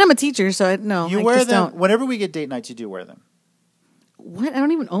and I'm a teacher, so I know you wear them don't. Whenever we get date nights. You do wear them. What? I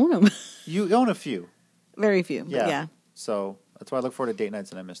don't even own them. You own a few. Very few. Yeah. So that's why I look forward to date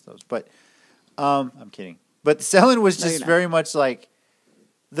nights and I miss those. But I'm kidding. But Sellen was just very much like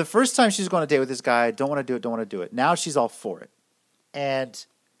the first time she was going to date with this guy. Don't want to do it. Now she's all for it, and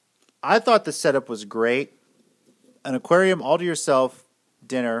I thought the setup was great. An aquarium all to yourself,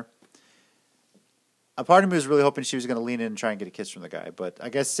 dinner. A part of me was really hoping she was going to lean in and try and get a kiss from the guy, but I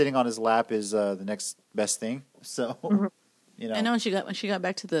guess sitting on his lap is the next best thing. So, I know when she got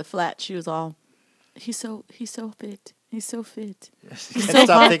back to the flat, she was all, he's so fit. He's so fit. He's so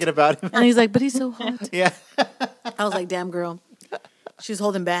stop thinking about him. And he's like, but he's so hot. Yeah. I was like, damn girl. She was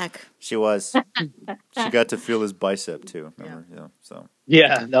holding back. She was. She got to feel his bicep too. Remember? Yeah. So.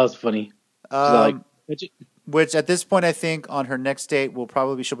 Yeah, that was funny. Which at this point, I think on her next date,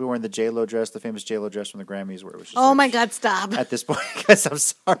 she'll be wearing the J-Lo dress, the famous J-Lo dress from the Grammys, where it was just oh my God, stop! At this point, because I'm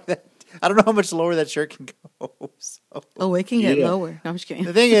sorry I don't know how much lower that shirt can go. So. Oh, it can get lower. No, I'm just kidding.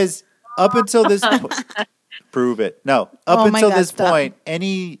 The thing is, up until this point, prove it. No, until this point,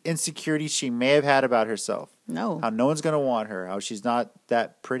 any insecurity she may have had about herself, how no one's going to want her, how she's not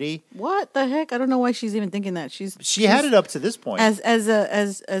that pretty. What the heck? I don't know why she's even thinking that. She had it up to this point,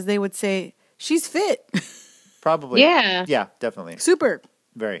 as they would say, she's fit. Probably. Yeah. Yeah, definitely. Super.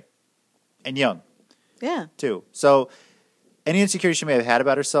 Very. And young. Yeah. Too. So any insecurity she may have had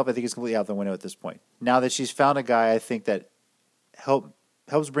about herself, I think is completely out the window at this point. Now that she's found a guy, I think that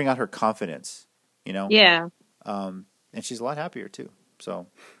helps bring out her confidence, Yeah. And she's a lot happier too. So.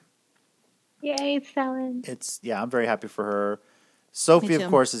 Yay, Sellen. I'm very happy for her. Sophie, of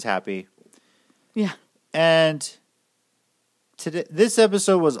course, is happy. Yeah. And this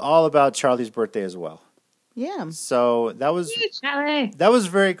episode was all about Charlie's birthday as well. Yeah. So that was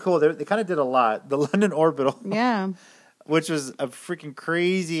very cool. They kind of did a lot. The London Orbital. Yeah. Which was a freaking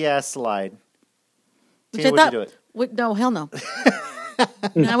crazy ass slide. Tina, would you do it? No, hell no.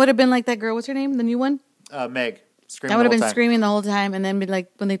 I would have been like that girl. What's her name? The new one? Meg. I would have been screaming the whole time, and then be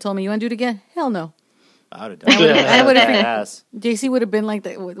like, when they told me, "You want to do it again?" Hell no. I would have done it. I would've been- Badass. JC would have been like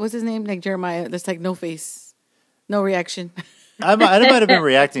that. What's his name? Like Jeremiah. That's like no face, no reaction. I might have been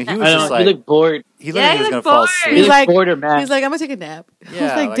reacting. He was I just don't know. He like, looked bored. he looked like he was he going to looked fall bored. asleep. He He's looked like- bored or mad. He's like, I'm gonna take a nap. I Yeah,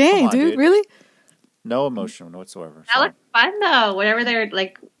 was like, like, dang, come on, dude, dude. really? No emotion whatsoever. That looked fun though. Whatever they're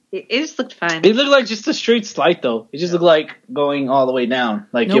like, it just looked fun. It looked like just a straight slide, though. It just looked like going all the way down.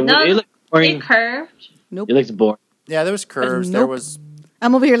 Like Nope. it looked They boring. curved. Nope. It looked boring. Yeah, there was curves. Nope. There was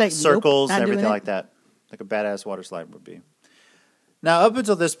I'm over here like circles nope, and not doing everything it. like that. Like a badass water slide would be. Now, up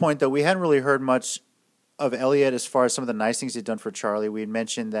until this point, though, we hadn't really heard much of Elliot as far as some of the nice things he'd done for Charlie. We had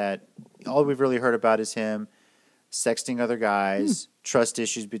mentioned that all we've really heard about is him sexting other guys, trust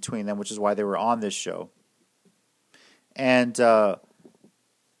issues between them, which is why they were on this show. And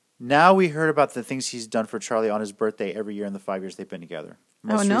now we heard about the things he's done for Charlie on his birthday every year in the 5 years they've been together. Oh,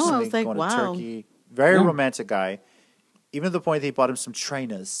 no, I recently, was like, going wow. to Turkey. Very Yeah. romantic guy. Even to the point that he bought him some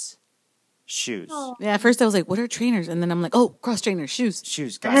trainers, shoes. Oh. Yeah, at first I was like, what are trainers? And then I'm like, oh, cross trainers, shoes,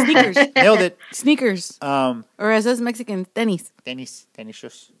 Shoes, guys. sneakers, Nailed it. sneakers. Or Or as us Mexicans, tenis. tennis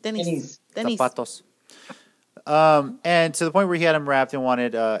shoes. Tenis. Tenis. Zapatos. And to the point where he had him wrapped and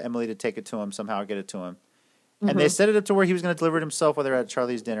wanted Emily to take it to him somehow, get it to him. And they set it up to where he was going to deliver it himself while they were at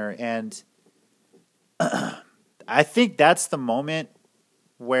Charlie's dinner. And I think that's the moment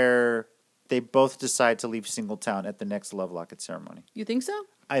where they both decide to leave Singletown at the next Love Locket ceremony. You think so?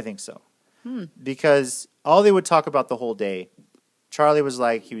 I think so. Because all they would talk about the whole day, Charlie was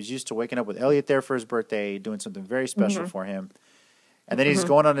like, he was used to waking up with Elliot there for his birthday, doing something very special for him. And then he's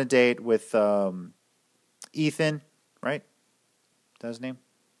going on a date with Ethan, right? Is that his name?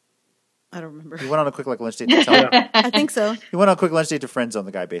 I don't remember. He went on a quick lunch date to tell him. I think so. He went on a quick lunch date to friend zone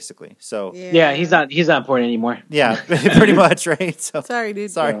the guy, basically. So Yeah, he's not important anymore. yeah, pretty much, right? So Sorry,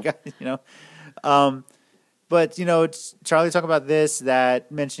 dude. sorry, Yeah. guys, but it's Charlie talking about this,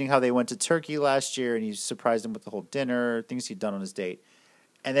 that, mentioning how they went to Turkey last year and he surprised him with the whole dinner, things he'd done on his date,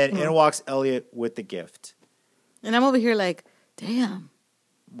 and then in walks Elliot with the gift. And I'm over here like, damn,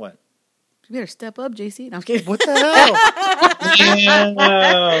 What? you better step up, JC. No, I'm kidding. What the hell?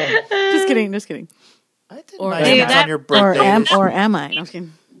 Just kidding. Just kidding. I didn't Or- know Dude, it was on your Or birthday. am I? No, I'm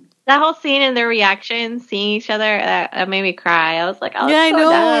kidding. That whole scene and their reaction, seeing each other, that made me cry. I was like, oh, Yeah, I so know.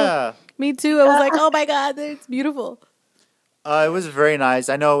 nice. Yeah. Me too. I was like, oh my God, it's beautiful. It was very nice.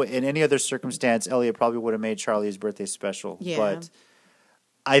 I know in any other circumstance, Elliot probably would have made Charlie's birthday special. Yeah. But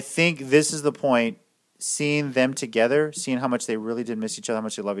I think this is the point, seeing them together, seeing how much they really did miss each other, how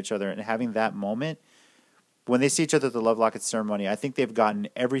much they love each other, and having that moment, when they see each other at the Love Locket ceremony, I think they've gotten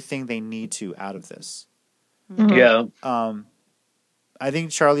everything they need to out of this. Yeah. I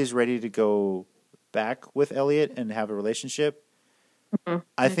think Charlie's ready to go back with Elliot and have a relationship.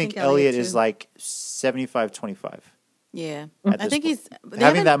 I think Elliot is too. like 75-25. Yeah. At I this think point. he's.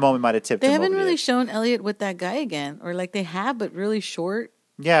 Having that moment might have tipped They him haven't over the really edge. shown Elliot with that guy again, or like they have, but really short.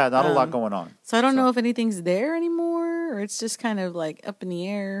 Yeah, not a lot going on. So I don't know if anything's there anymore, or it's just kind of like up in the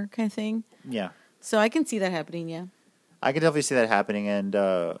air kind of thing. Yeah. So I can see that happening. Yeah. I can definitely see that happening, and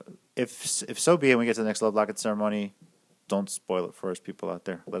if so be it, when we get to the next Love Locket ceremony, don't spoil it for us, people out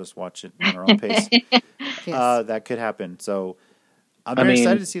there. Let us watch it on our own pace. Yes. That could happen. So I'm I very mean-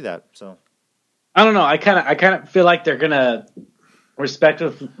 excited to see that. So I don't know. I kind of feel like they're gonna respect.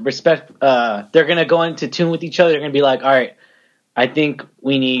 They're gonna go into tune with each other. They're gonna be like, all right, I think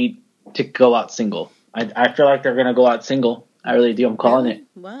we need to go out single. I feel like they're gonna go out single. I really do. I'm calling it.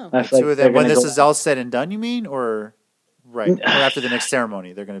 Wow. I the feel two like of them, they're when gonna this go is all said and done, you mean, or right or after the next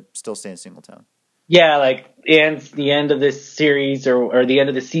ceremony, they're going to still stay in Singletown. Yeah, like the end of this series or the end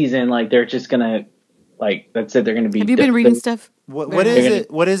of the season, like they're just gonna that's it. They're gonna be. Have you been reading stuff? What Very is nice.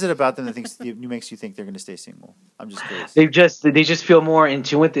 it? What is it about them that makes you think they're going to stay single? I'm just curious. They just feel more in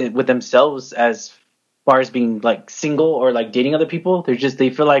tune with themselves as far as being like single or like dating other people. They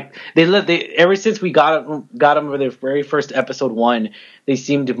feel like they ever since we got them for their very first episode 1, they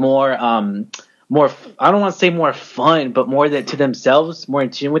seemed more I don't want to say more fun, but more to themselves, more in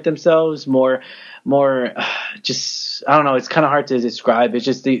tune with themselves, more just I don't know. It's kind of hard to describe. It's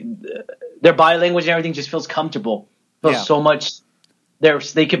just their body language and everything just feels comfortable. Feels so much.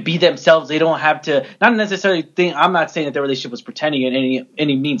 They could be themselves. They don't have to. Not necessarily think. I'm not saying that their relationship was pretending in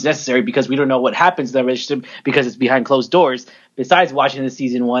any means necessary, because we don't know what happens in that relationship because it's behind closed doors. Besides watching the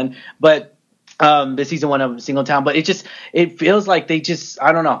season 1, but the season 1 of Singletown, but it feels like they just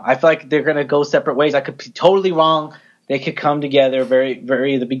I don't know. I feel like they're gonna go separate ways. I could be totally wrong. They could come together very,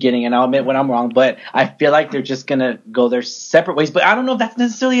 very at the beginning, and I'll admit when I'm wrong. But I feel like they're just gonna go their separate ways. But I don't know if that's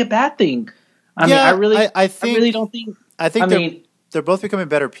necessarily a bad thing. I mean, I really don't think. I think they're both becoming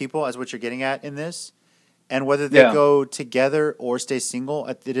better people, as what you're getting at in this, and whether they go together or stay single,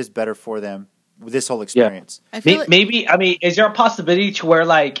 it is better for them this whole experience. I feel Maybe, I mean, is there a possibility to where,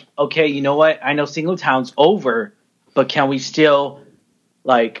 like, okay, you know what? I know Singletown's over, but can we still,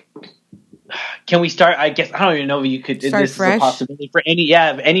 like, can we start? I guess I don't even know if you could. Start this fresh? is a possibility for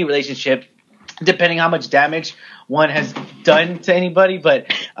any relationship, depending how much damage one has done to anybody.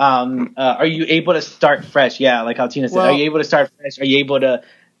 But are you able to start fresh? Yeah, like how Tina said, Well- are you able to start fresh? Are you able to,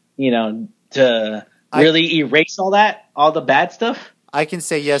 to really erase all the bad stuff? I can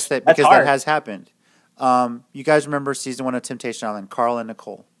say yes That's because that hard. has happened. You guys remember season 1 of Temptation Island, Carl and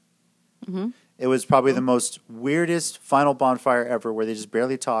Nicole? Mm-hmm. It was probably the most weirdest final bonfire ever, where they just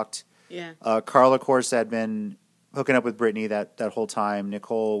barely talked. Yeah. Carl, of course, had been hooking up with Brittany that whole time.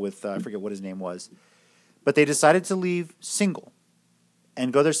 Nicole with I forget what his name was, but they decided to leave single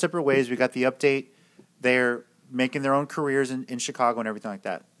and go their separate ways. We got the update. They're making their own careers in Chicago and everything like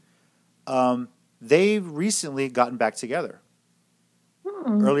that. They've recently gotten back together.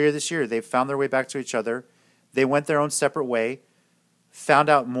 Earlier this year, they found their way back to each other. They went their own separate way, found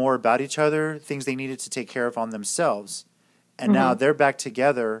out more about each other, things they needed to take care of on themselves, and now they're back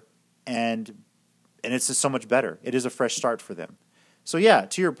together, and it's just so much better. It is a fresh start for them. So yeah,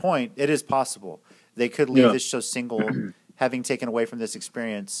 to your point, it is possible they could leave this show single, having taken away from this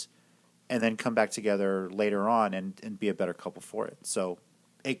experience, and then come back together later on and be a better couple for it. So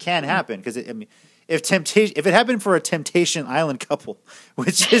it can happen because I mean, if it happened for a Temptation Island couple,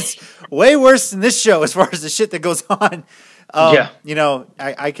 which is way worse than this show as far as the shit that goes on,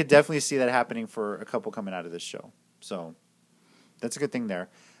 I could definitely see that happening for a couple coming out of this show. So that's a good thing there.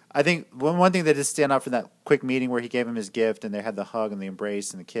 I think one thing that did stand out from that quick meeting where he gave him his gift and they had the hug and the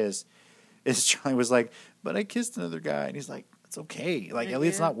embrace and the kiss is Charlie was like, "But I kissed another guy," and he's like, "It's okay. Like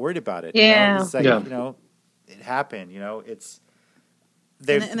Elliot's not worried about it. Yeah. It's like, it happened. It's."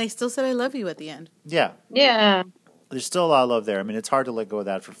 And they still said I love you at the end. Yeah. Yeah. There's still a lot of love there. I mean, it's hard to let go of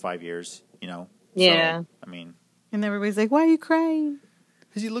that for 5 years, Yeah. So, I mean. And everybody's like, "Why are you crying?"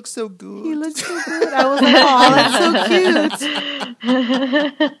 Because he looks so good. He looks so good. I was like, "Oh, that's so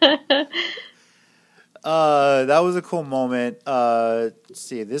cute." That was a cool moment. Let's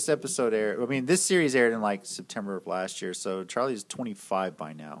see, this episode aired. I mean, this series aired in like September of last year, so Charlie's 25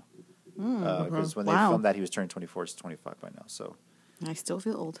 by now. Because when they filmed that, he was turning 24. He's 25 by now. So I still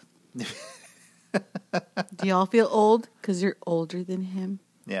feel old. Do y'all feel old? Because you're older than him,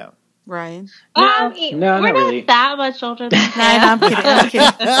 yeah. Ryan. No, we're not not really. that much older than No, him. I'm kidding. I'm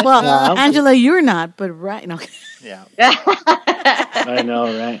kidding. Well, I'm Angela, you're not, but Ryan. No, Yeah. I know,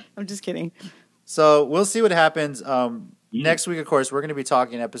 right? I'm just kidding. So we'll see what happens. Next week, of course, we're going to be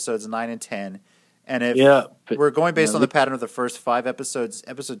talking episodes 9 and 10. And if we're going based on the pattern of the first 5 episodes,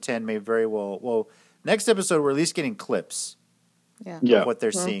 episode 10 may very well. Next episode, we're at least getting clips of what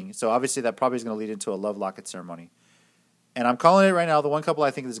they're seeing. So obviously, that probably is going to lead into a love locket ceremony. And I'm calling it right now. The one couple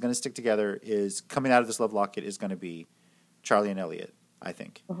I think is going to stick together is coming out of this love locket is going to be Charlie and Elliot, I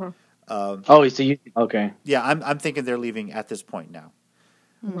think. Okay. Yeah, I'm thinking they're leaving at this point now.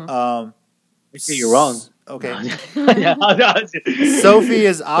 You're wrong. Okay. No. Sophie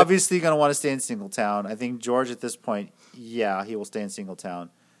is obviously going to want to stay in Singletown. I think George at this point, he will stay in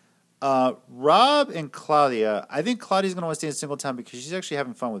Singletown. Rob and Claudia, I think Claudia's going to want to stay in Singletown because she's actually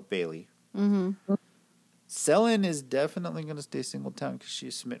having fun with Bailey. Mm-hmm. Selin is definitely going to stay Singletown because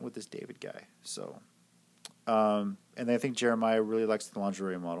she's smitten with this David guy. So, and I think Jeremiah really likes the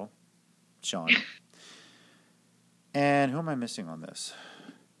lingerie model, Sean. And who am I missing on this?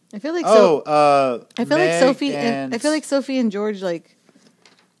 I feel like I feel like Sophie. I feel like Sophie and George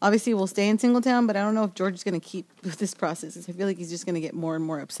obviously will stay in Singletown, but I don't know if George is going to keep with this process. I feel like he's just going to get more and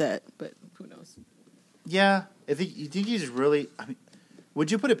more upset, but who knows? Yeah, you think he's really? I mean, would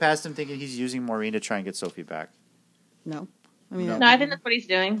you put it past him thinking he's using Maureen to try and get Sophie back? No, I mean, No, I think that's what he's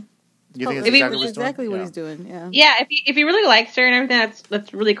doing. You think that's that's exactly what he's doing? Yeah. Yeah, if he really likes her and everything,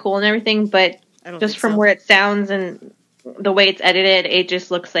 that's really cool and everything. But just from where it sounds and the way it's edited, it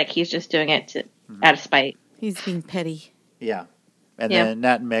just looks like he's just doing it out of spite. He's being petty. Yeah. And then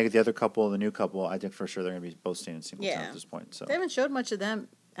Nat and Meg, the other couple, the new couple, I think for sure they're going to be both staying in Singletown at this point. So they haven't showed much of them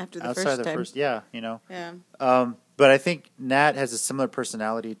after the outside first the time. first, yeah, you know. Yeah. But I think Nat has a similar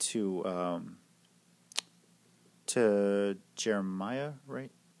personality to Jeremiah,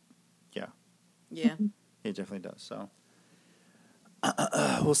 right? Yeah. Yeah. He definitely does. So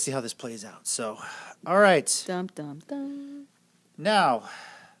we'll see how this plays out. So, all right. Dum dum dum. Now,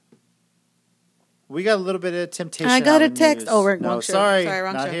 we got a little bit of Temptation. I got a Island text. news. Oh, wrong no, show. sorry, Sorry,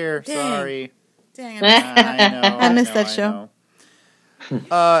 wrong not show. here. Dang. Sorry. Dang, I know. I missed that show.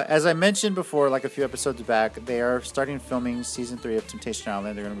 As I mentioned before, like a few episodes back, they are starting filming season 3 of Temptation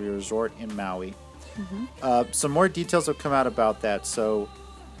Island. They're going to be a resort in Maui. Some more details have come out about that. So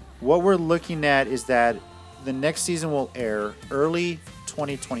what we're looking at is that the next season will air early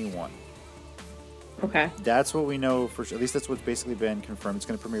 2021. Okay. That's what we know for sure. At least that's what's basically been confirmed. It's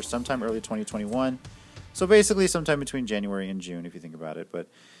going to premiere sometime early 2021. So basically sometime between January and June, if you think about it. But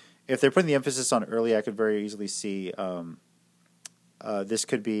if they're putting the emphasis on early, I could very easily see this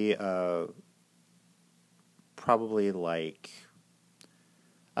could be probably like,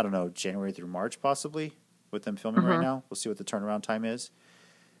 I don't know, January through March possibly with them filming right now. We'll see what the turnaround time is.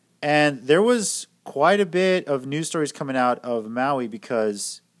 And there was quite a bit of news stories coming out of Maui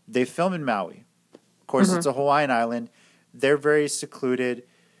because they film in Maui. Of course, it's a Hawaiian island. They're very secluded.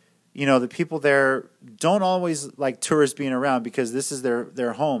 You know, the people there don't always like tourists being around because this is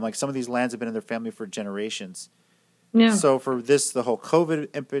their home. Like some of these lands have been in their family for generations. Yeah. So for this, the whole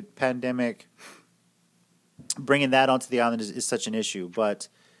COVID pandemic, bringing that onto the island is such an issue. But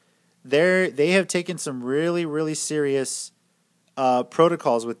they have taken some really, really serious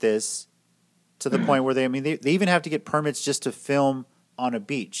protocols with this to the point where they even have to get permits just to film on a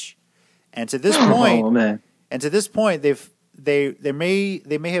beach. And to this point, they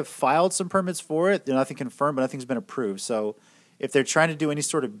may have filed some permits for it. They're nothing confirmed, but nothing's been approved. So if they're trying to do any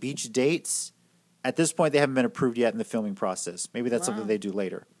sort of beach dates, at this point they haven't been approved yet in the filming process. Maybe that's something they do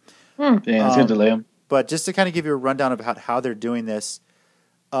later. Yeah, it's going to delay them. But just to kind of give you a rundown about how they're doing this,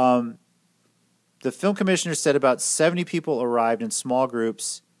 the film commissioner said about 70 people arrived in small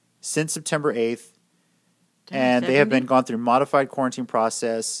groups since September 8th, and they have been gone through modified quarantine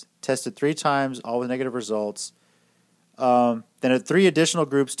process, tested 3 times, all with negative results. Then 3 additional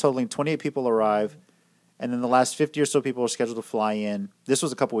groups totaling 28 people arrive, and then the last 50 or so people are scheduled to fly in. This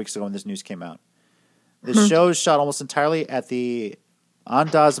was a couple weeks ago when this news came out. The show is shot almost entirely at the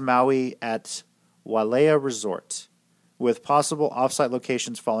Andaz Maui at Wailea Resort, with possible off-site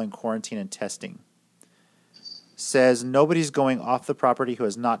locations following quarantine and testing. Says nobody's going off the property who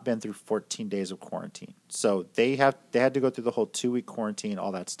has not been through 14 days of quarantine. So they had to go through the whole 2-week quarantine,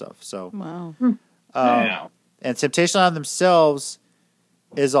 all that stuff. So Wow. And Temptation Island themselves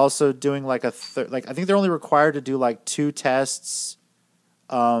is also doing like I think they're only required to do like 2 tests.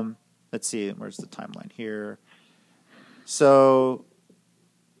 Let's see, where's the timeline here? So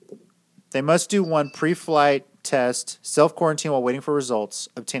they must do 1 pre-flight test, self-quarantine while waiting for results,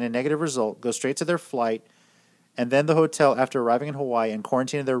 obtain a negative result, go straight to their flight, and then the hotel after arriving in Hawaii and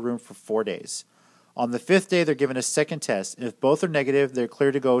quarantine in their room for 4 days. On the 5th day, they're given a second test. If both are negative, they're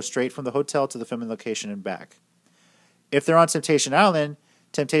cleared to go straight from the hotel to the filming location and back. If they're on Temptation Island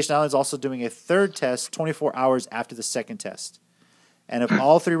is also doing a 3rd test 24 hours after the second test. And if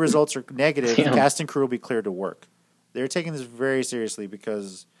all 3 results are negative, the cast and crew will be cleared to work. They're taking this very seriously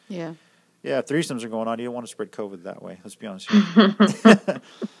because, if threesomes are going on, you don't want to spread COVID that way. Let's be honest here.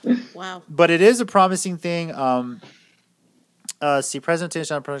 Wow. But it is a promising thing.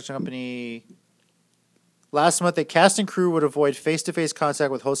 Presentation on production company. Last month, the cast and crew would avoid face-to-face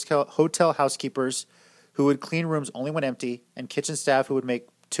contact with hotel housekeepers who would clean rooms only when empty, and kitchen staff who would make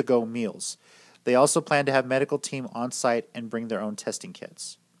to-go meals. They also plan to have medical team on site and bring their own testing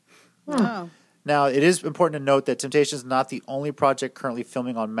kits. Wow. Now, it is important to note that Temptation is not the only project currently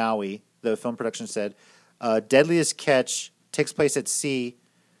filming on Maui, the film production said. Deadliest Catch takes place at sea,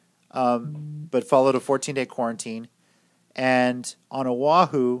 but followed a 14-day quarantine. And on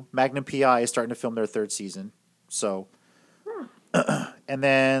Oahu, Magnum P.I. is starting to film their 3rd season. So, and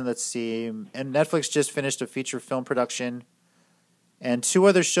then, let's see, and Netflix just finished a feature film production. And 2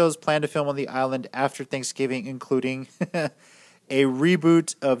 other shows plan to film on the island after Thanksgiving, including a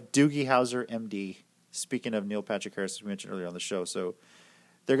reboot of Doogie Howser, M.D. Speaking of Neil Patrick Harris, as we mentioned earlier on the show. So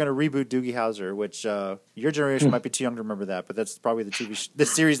they're going to reboot Doogie Howser, which your generation might be too young to remember that, but that's probably the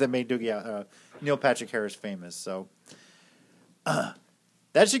series that made Neil Patrick Harris famous. So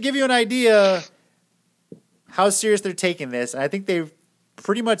that should give you an idea how serious they're taking this. And I think they've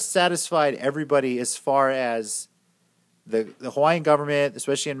pretty much satisfied everybody as far as the Hawaiian government,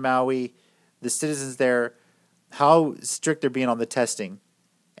 especially in Maui, the citizens there, how strict they're being on the testing.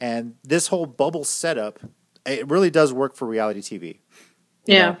 And this whole bubble setup, it really does work for reality TV.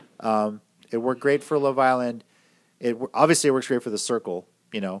 Yeah. It worked great for Love Island. Obviously it works great for The Circle,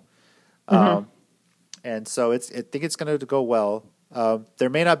 and so I think it's going to go well. There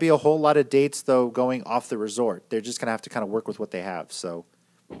may not be a whole lot of dates, though, going off the resort. They're just going to have to kind of work with what they have. So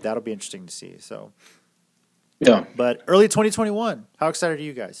that'll be interesting to see. So, yeah. But early 2021, how excited are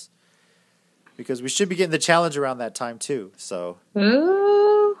you guys? Because we should be getting the challenge around that time, too. So,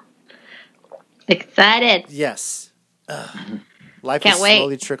 Ooh. Excited. Yes. Life Can't is wait.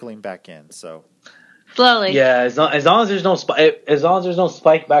 slowly trickling back in. So Slowly. Yeah, as long as there's no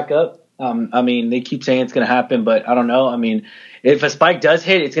spike back up, I mean, they keep saying it's going to happen, but I don't know. I mean, if a spike does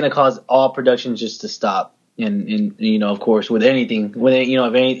hit, it's going to cause all productions just to stop. And you know, of course, with anything,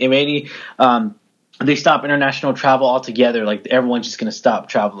 they stop international travel altogether, like everyone's just going to stop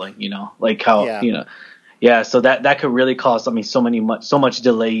traveling. You know, like how Yeah, so that could really cause, I mean, so much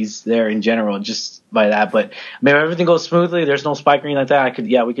delays there in general just by that. But I mean, if everything goes smoothly, there's no spike or anything like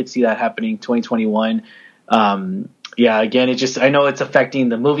that. We could see that happening 2021. Again, I know it's affecting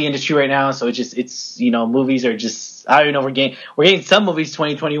the movie industry right now. So it's movies are just, I don't even know, we're getting some movies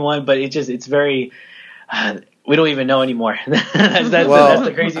 2021, but it's very, we don't even know anymore. that's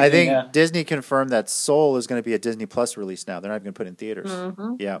the crazy thing. I think Disney confirmed that Soul is going to be a Disney Plus release now. They're not going to put it in theaters.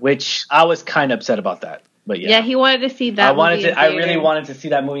 Mm-hmm. Yeah, which I was kind of upset about that. But yeah, he wanted to see that. I really wanted to see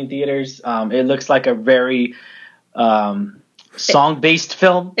that movie in theaters. It looks like a very song-based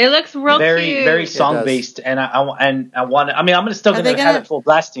film. It looks real very, cute. very song-based, and I want. I mean, I'm still gonna have it full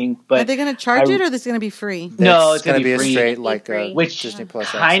blasting. But are they gonna charge it, or is this gonna be free? No, it's gonna be free. a straight like which Disney Plus.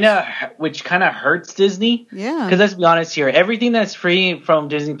 Kind of hurts Disney. Yeah. Because let's be honest here, everything that's free from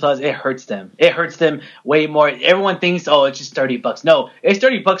Disney Plus, it hurts them. It hurts them way more. Everyone thinks, oh, it's just $30. No, it's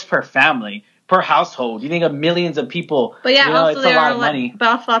 $30 per family. Per household. You think of millions of people. But yeah, also it's a lot of money. But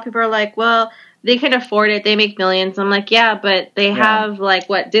also a lot of people are like, well, they can afford it. They make millions. I'm like, yeah, but they have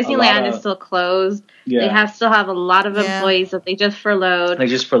Disneyland is still closed. Yeah. They still have a lot of employees that they just furloughed.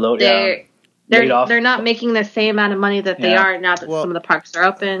 They're not making the same amount of money that they are now that some of the parks are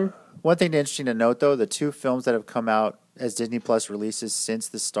open. One thing interesting to note, though, the two films that have come out as Disney Plus releases since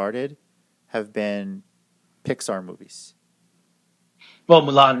this started have been Pixar movies. Well,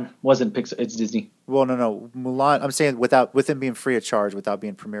 Mulan wasn't Pixar; it's Disney. Well, no, Mulan. I'm saying with them being free of charge, without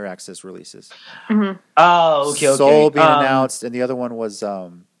being Premier Access releases. Mm-hmm. Oh, okay. Soul being announced, and the other one was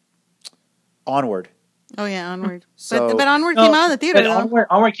Onward. Oh yeah, Onward. So, but Onward came out in the theater.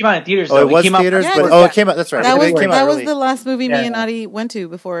 Onward came out in theaters. Oh, it was theaters, it came out. That's right. That was the last movie me and Adi went to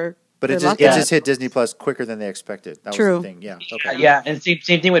before. But it just hit Disney Plus quicker than they expected. That True. was the thing. Yeah. Okay. Yeah, and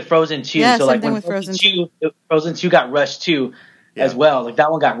same thing with Frozen 2. Yeah, so same like thing when with Frozen 2 got rushed too. As well, like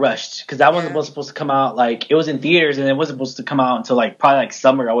that one got rushed because that one was supposed to come out like it was in theaters and it wasn't supposed to come out until like probably like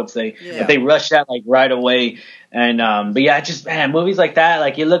summer, I would say. Yeah. But they rushed that like right away, and but yeah, just movies like that,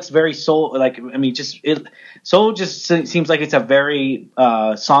 like it looks very Soul. Like I mean, Soul just seems like it's a very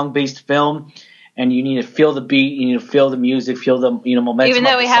song based film, and you need to feel the beat, you need to feel the music, feel the momentum. Even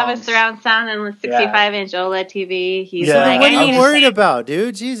though we have a surround sound and a 65-inch OLED TV, he's like, what are you worried about,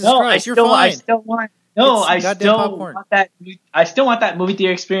 dude? Jesus Christ, you're fine. I still want that movie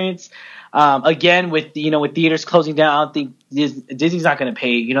theater experience. Again, with theaters closing down, I don't think Disney's not going to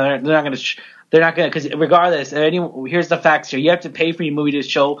pay. They're not going to because regardless, here's the facts here: you have to pay for your movie to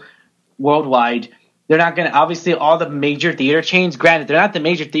show worldwide. They're not going to. Obviously, all the major theater chains. Granted, they're not the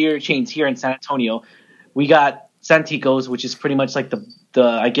major theater chains here in San Antonio. We got Santikos, which is pretty much like the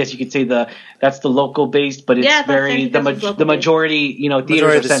I guess you could say that's the local based, but it's very the majority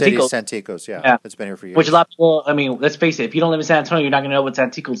theaters of Santikos. Santikos, it's been here for years. Which a lot of people, I mean, let's face it, if you don't live in San Antonio, you're not going to know what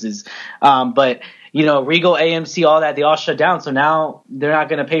Santikos is. But Regal, AMC, all that, they all shut down, so now they're not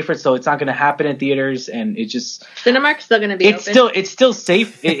going to pay for it, so it's not going to happen in theaters, and it just Cinemark's still going to be open. It's still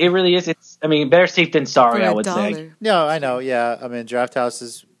safe. It really is. Better safe than sorry, I would say. No, I know. Yeah, I mean, Draft House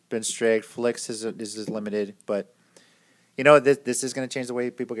has been strict. Flix is limited, but. This is going to change the way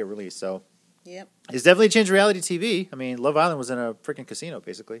people get released. So, it's definitely changed reality TV. I mean, Love Island was in a freaking casino,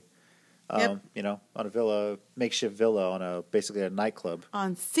 basically. On a makeshift villa on basically a nightclub.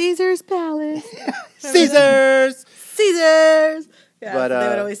 On Caesar's Palace. Caesars! Yeah, but they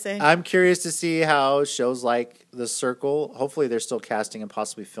would always say. I'm curious to see how shows like The Circle, hopefully they're still casting and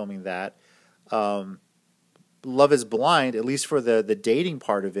possibly filming that. Love is Blind, at least for the dating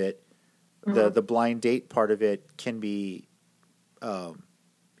part of it, the blind date part of it can be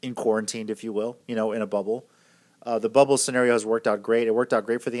in quarantined, if you will, in a bubble. The bubble scenario has worked out great. It worked out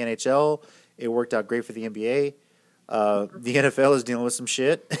great for the NHL. It worked out great for the NBA. The NFL is dealing with some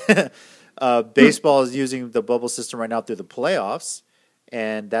shit. Baseball is using the bubble system right now through the playoffs,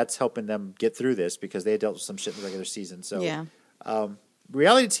 and that's helping them get through this because they dealt with some shit in the regular season. So,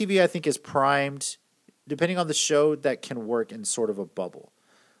 reality TV, I think, is primed, depending on the show, that can work in sort of a bubble.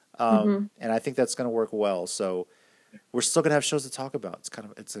 And I think that's going to work well. So we're still going to have shows to talk about.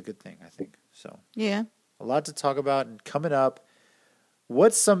 It's a good thing, I think. So yeah, a lot to talk about. And coming up,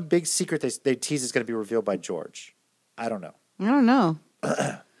 what's some big secret they tease is going to be revealed by George? I don't know.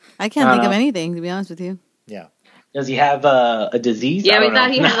 I can't think of anything, to be honest with you. Yeah. Does he have a disease? Yeah, we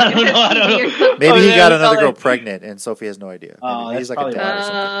thought he had I don't know. Maybe he got another girl pregnant and Sophie has no idea. Oh, he's like a dad or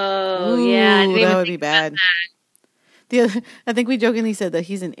something. Oh, yeah. That would be bad. I think we jokingly said that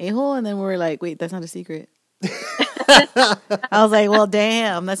he's an a-hole, and then we were like, wait, that's not a secret. I was like, well,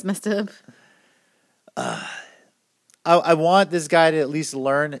 damn, that's messed up. I want this guy to at least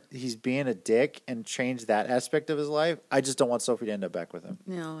learn he's being a dick and change that aspect of his life. I just don't want Sophie to end up back with him.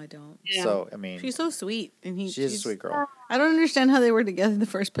 No, I don't. Yeah. So, I mean, She's so sweet, and she's a sweet girl. I don't understand how they were together in the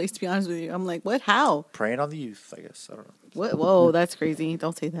first place. To be honest with you, I'm like, what? How? Preying on the youth, I guess. I don't know. What? Whoa, that's crazy.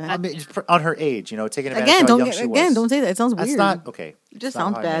 Don't say that. I mean, just on her age, taking advantage Again, of how don't young she was. don't say that. It sounds That's weird. not okay. It just That's not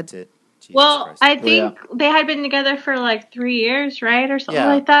sounds how I bad. meant it. Jesus Well, Christ. I think they had been together for like 3 years, right? Or something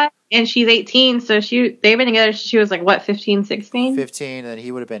Yeah. like that. And she's 18, so they've been together since she was like, what, 15, 16? 15, and then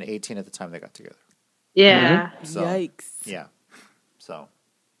he would have been 18 at the time they got together. Yeah. So, Yikes. yeah. So,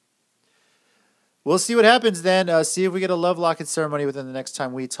 we'll see what happens then. See if we get a love locket ceremony within the next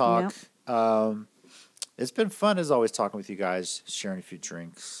time we talk. It's been fun, as always, talking with you guys, sharing a few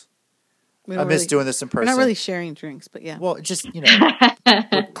drinks. We I don't miss really- doing this in person. We're not really sharing drinks, but yeah. Well, just,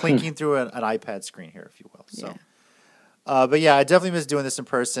 we're clinking through an iPad screen here, if you will. So. Yeah. But yeah, I definitely miss doing this in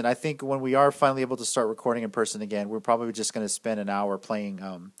person. I think when we are finally able to start recording in person again, we're probably just going to spend an hour playing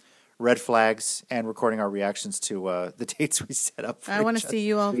red flags and recording our reactions to the dates we set up for I want each to see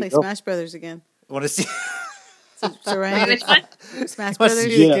you all play go. Smash Brothers again. other. Want to see? So Ryan, Which one? Smash Want to Brothers.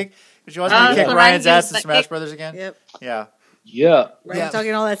 see Yeah. kick? Would you want to kick so Ryan's Ryan ass gives in the Smash kick. Brothers again? Yep. Yeah. Yeah. Ryan Yeah.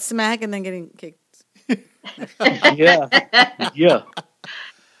 talking all that smack and then getting kicked. Yeah. Yeah.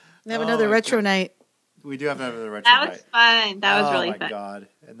 We have Oh another my retro God. night. We do have another retro That was night. fun. That was really Oh my fun. god!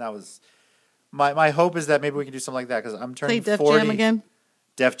 And that was my hope is that maybe we can do something like that because I'm Play turning Def 40. Jam again.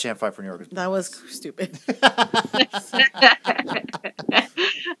 Def Jam Fight for New York. That was stupid.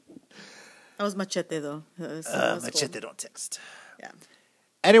 That was Machete though. That was cool. Machete don't text. Yeah.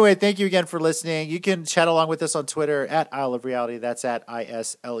 Anyway, thank you again for listening. You can chat along with us on Twitter at Isle of Reality. That's at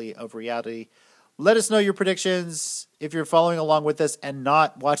ISLE of Reality. Let us know your predictions. If you're following along with us and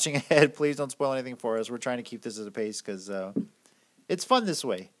not watching ahead, please don't spoil anything for us. We're trying to keep this at a pace because it's fun this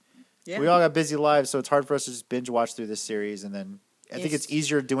way. Yeah. We all got busy lives, so it's hard for us to just binge watch through this series. And then I think Yes. it's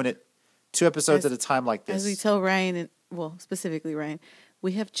easier doing it 2 episodes at a time like this. As we tell Ryan, and well, specifically Ryan,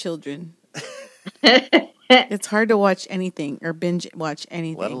 we have children. It's hard to watch anything or binge watch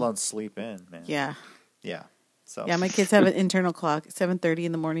anything. Let alone sleep in, man. Yeah. Yeah. So Yeah, my kids have an internal clock. 7:30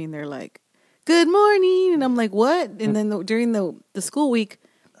 in the morning, they're like, "Good morning," and I'm like, "What?" And then during the school week,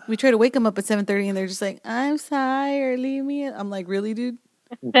 we try to wake them up at 7:30, and they're just like, "I'm tired, leave me." I'm like, "Really, dude?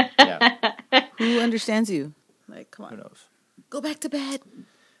 yeah. Who understands you? Like, come Who on, knows? go back to bed."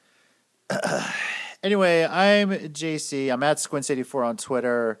 Anyway, I'm JC. I'm at Squints84 on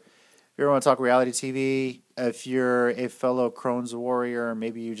Twitter. If you ever want to talk reality TV, if you're a fellow Crohn's warrior,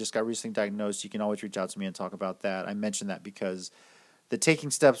 maybe you just got recently diagnosed, you can always reach out to me and talk about that. I mentioned that because the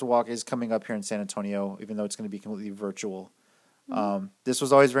Taking Steps walk is coming up here in San Antonio, even though it's going to be completely virtual. This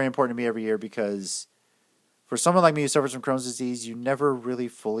was always very important to me every year because for someone like me who suffers from Crohn's disease, you never really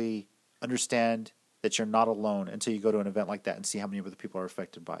fully understand that you're not alone until you go to an event like that and see how many other people are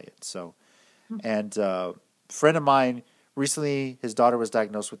affected by it. So, and a friend of mine, recently his daughter was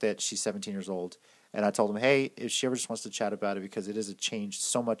diagnosed with it. She's 17 years old. And I told him, hey, if she ever just wants to chat about it, because it is a change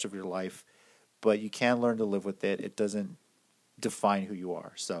so much of your life, but you can learn to live with it. It doesn't define who you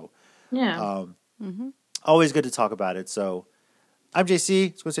are. So, Yeah. always good to talk about it. So, I'm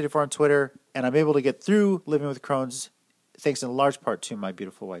JC, Squid84 on Twitter, and I'm able to get through living with Crohn's thanks in large part to my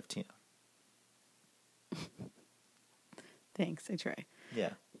beautiful wife, Tina. Thanks, I try. Yeah.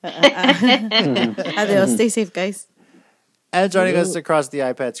 Adios. Stay safe, guys. And joining us across the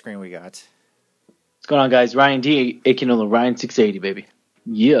iPad screen, we got. What's going on, guys? Ryan D, Akinola Ryan 680, baby.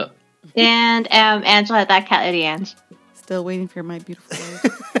 Yeah. And Angela, that cat lady Ange. Still waiting for my beautiful wife.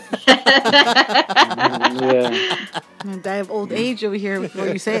 Yeah. I'm gonna die of old age over here before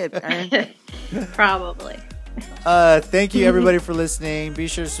you say it. All right. Probably. Thank you, everybody, for listening. Be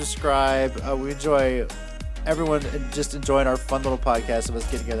sure to subscribe. We enjoy everyone just enjoying our fun little podcast of us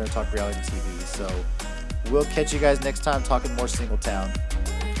getting together and talk reality TV. So we'll catch you guys next time talking more Single Town.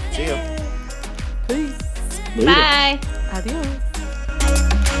 See ya. Peace. Later. Bye. Adios.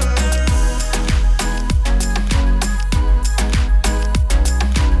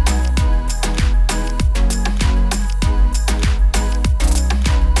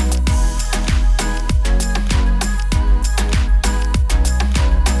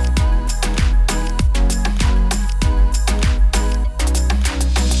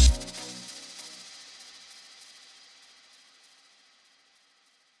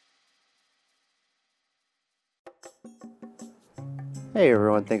 Hey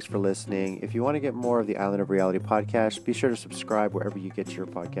everyone, thanks for listening. If you want to get more of the Island of Reality podcast, be sure to subscribe wherever you get your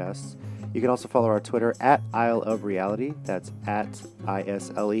podcasts. You can also follow our Twitter at Isle of Reality. That's at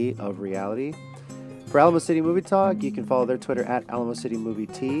ISLE of Reality. For Alamo City Movie Talk, you can follow their Twitter at Alamo City Movie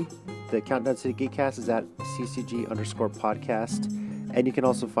T. The Countdown City Geekcast is at CCG_podcast. And you can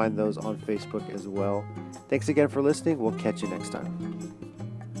also find those on Facebook as well. Thanks again for listening. We'll catch you next time.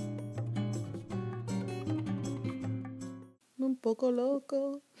 Un poco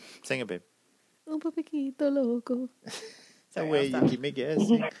loco. Sing it, babe. Un poquito loco. That way you keep me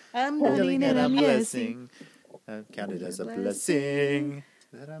guessing. I'm Yelling dying at and a I'm blessing. I count it as a blessing.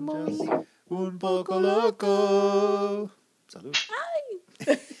 That I'm just un poco loco. Salud.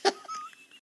 Ay.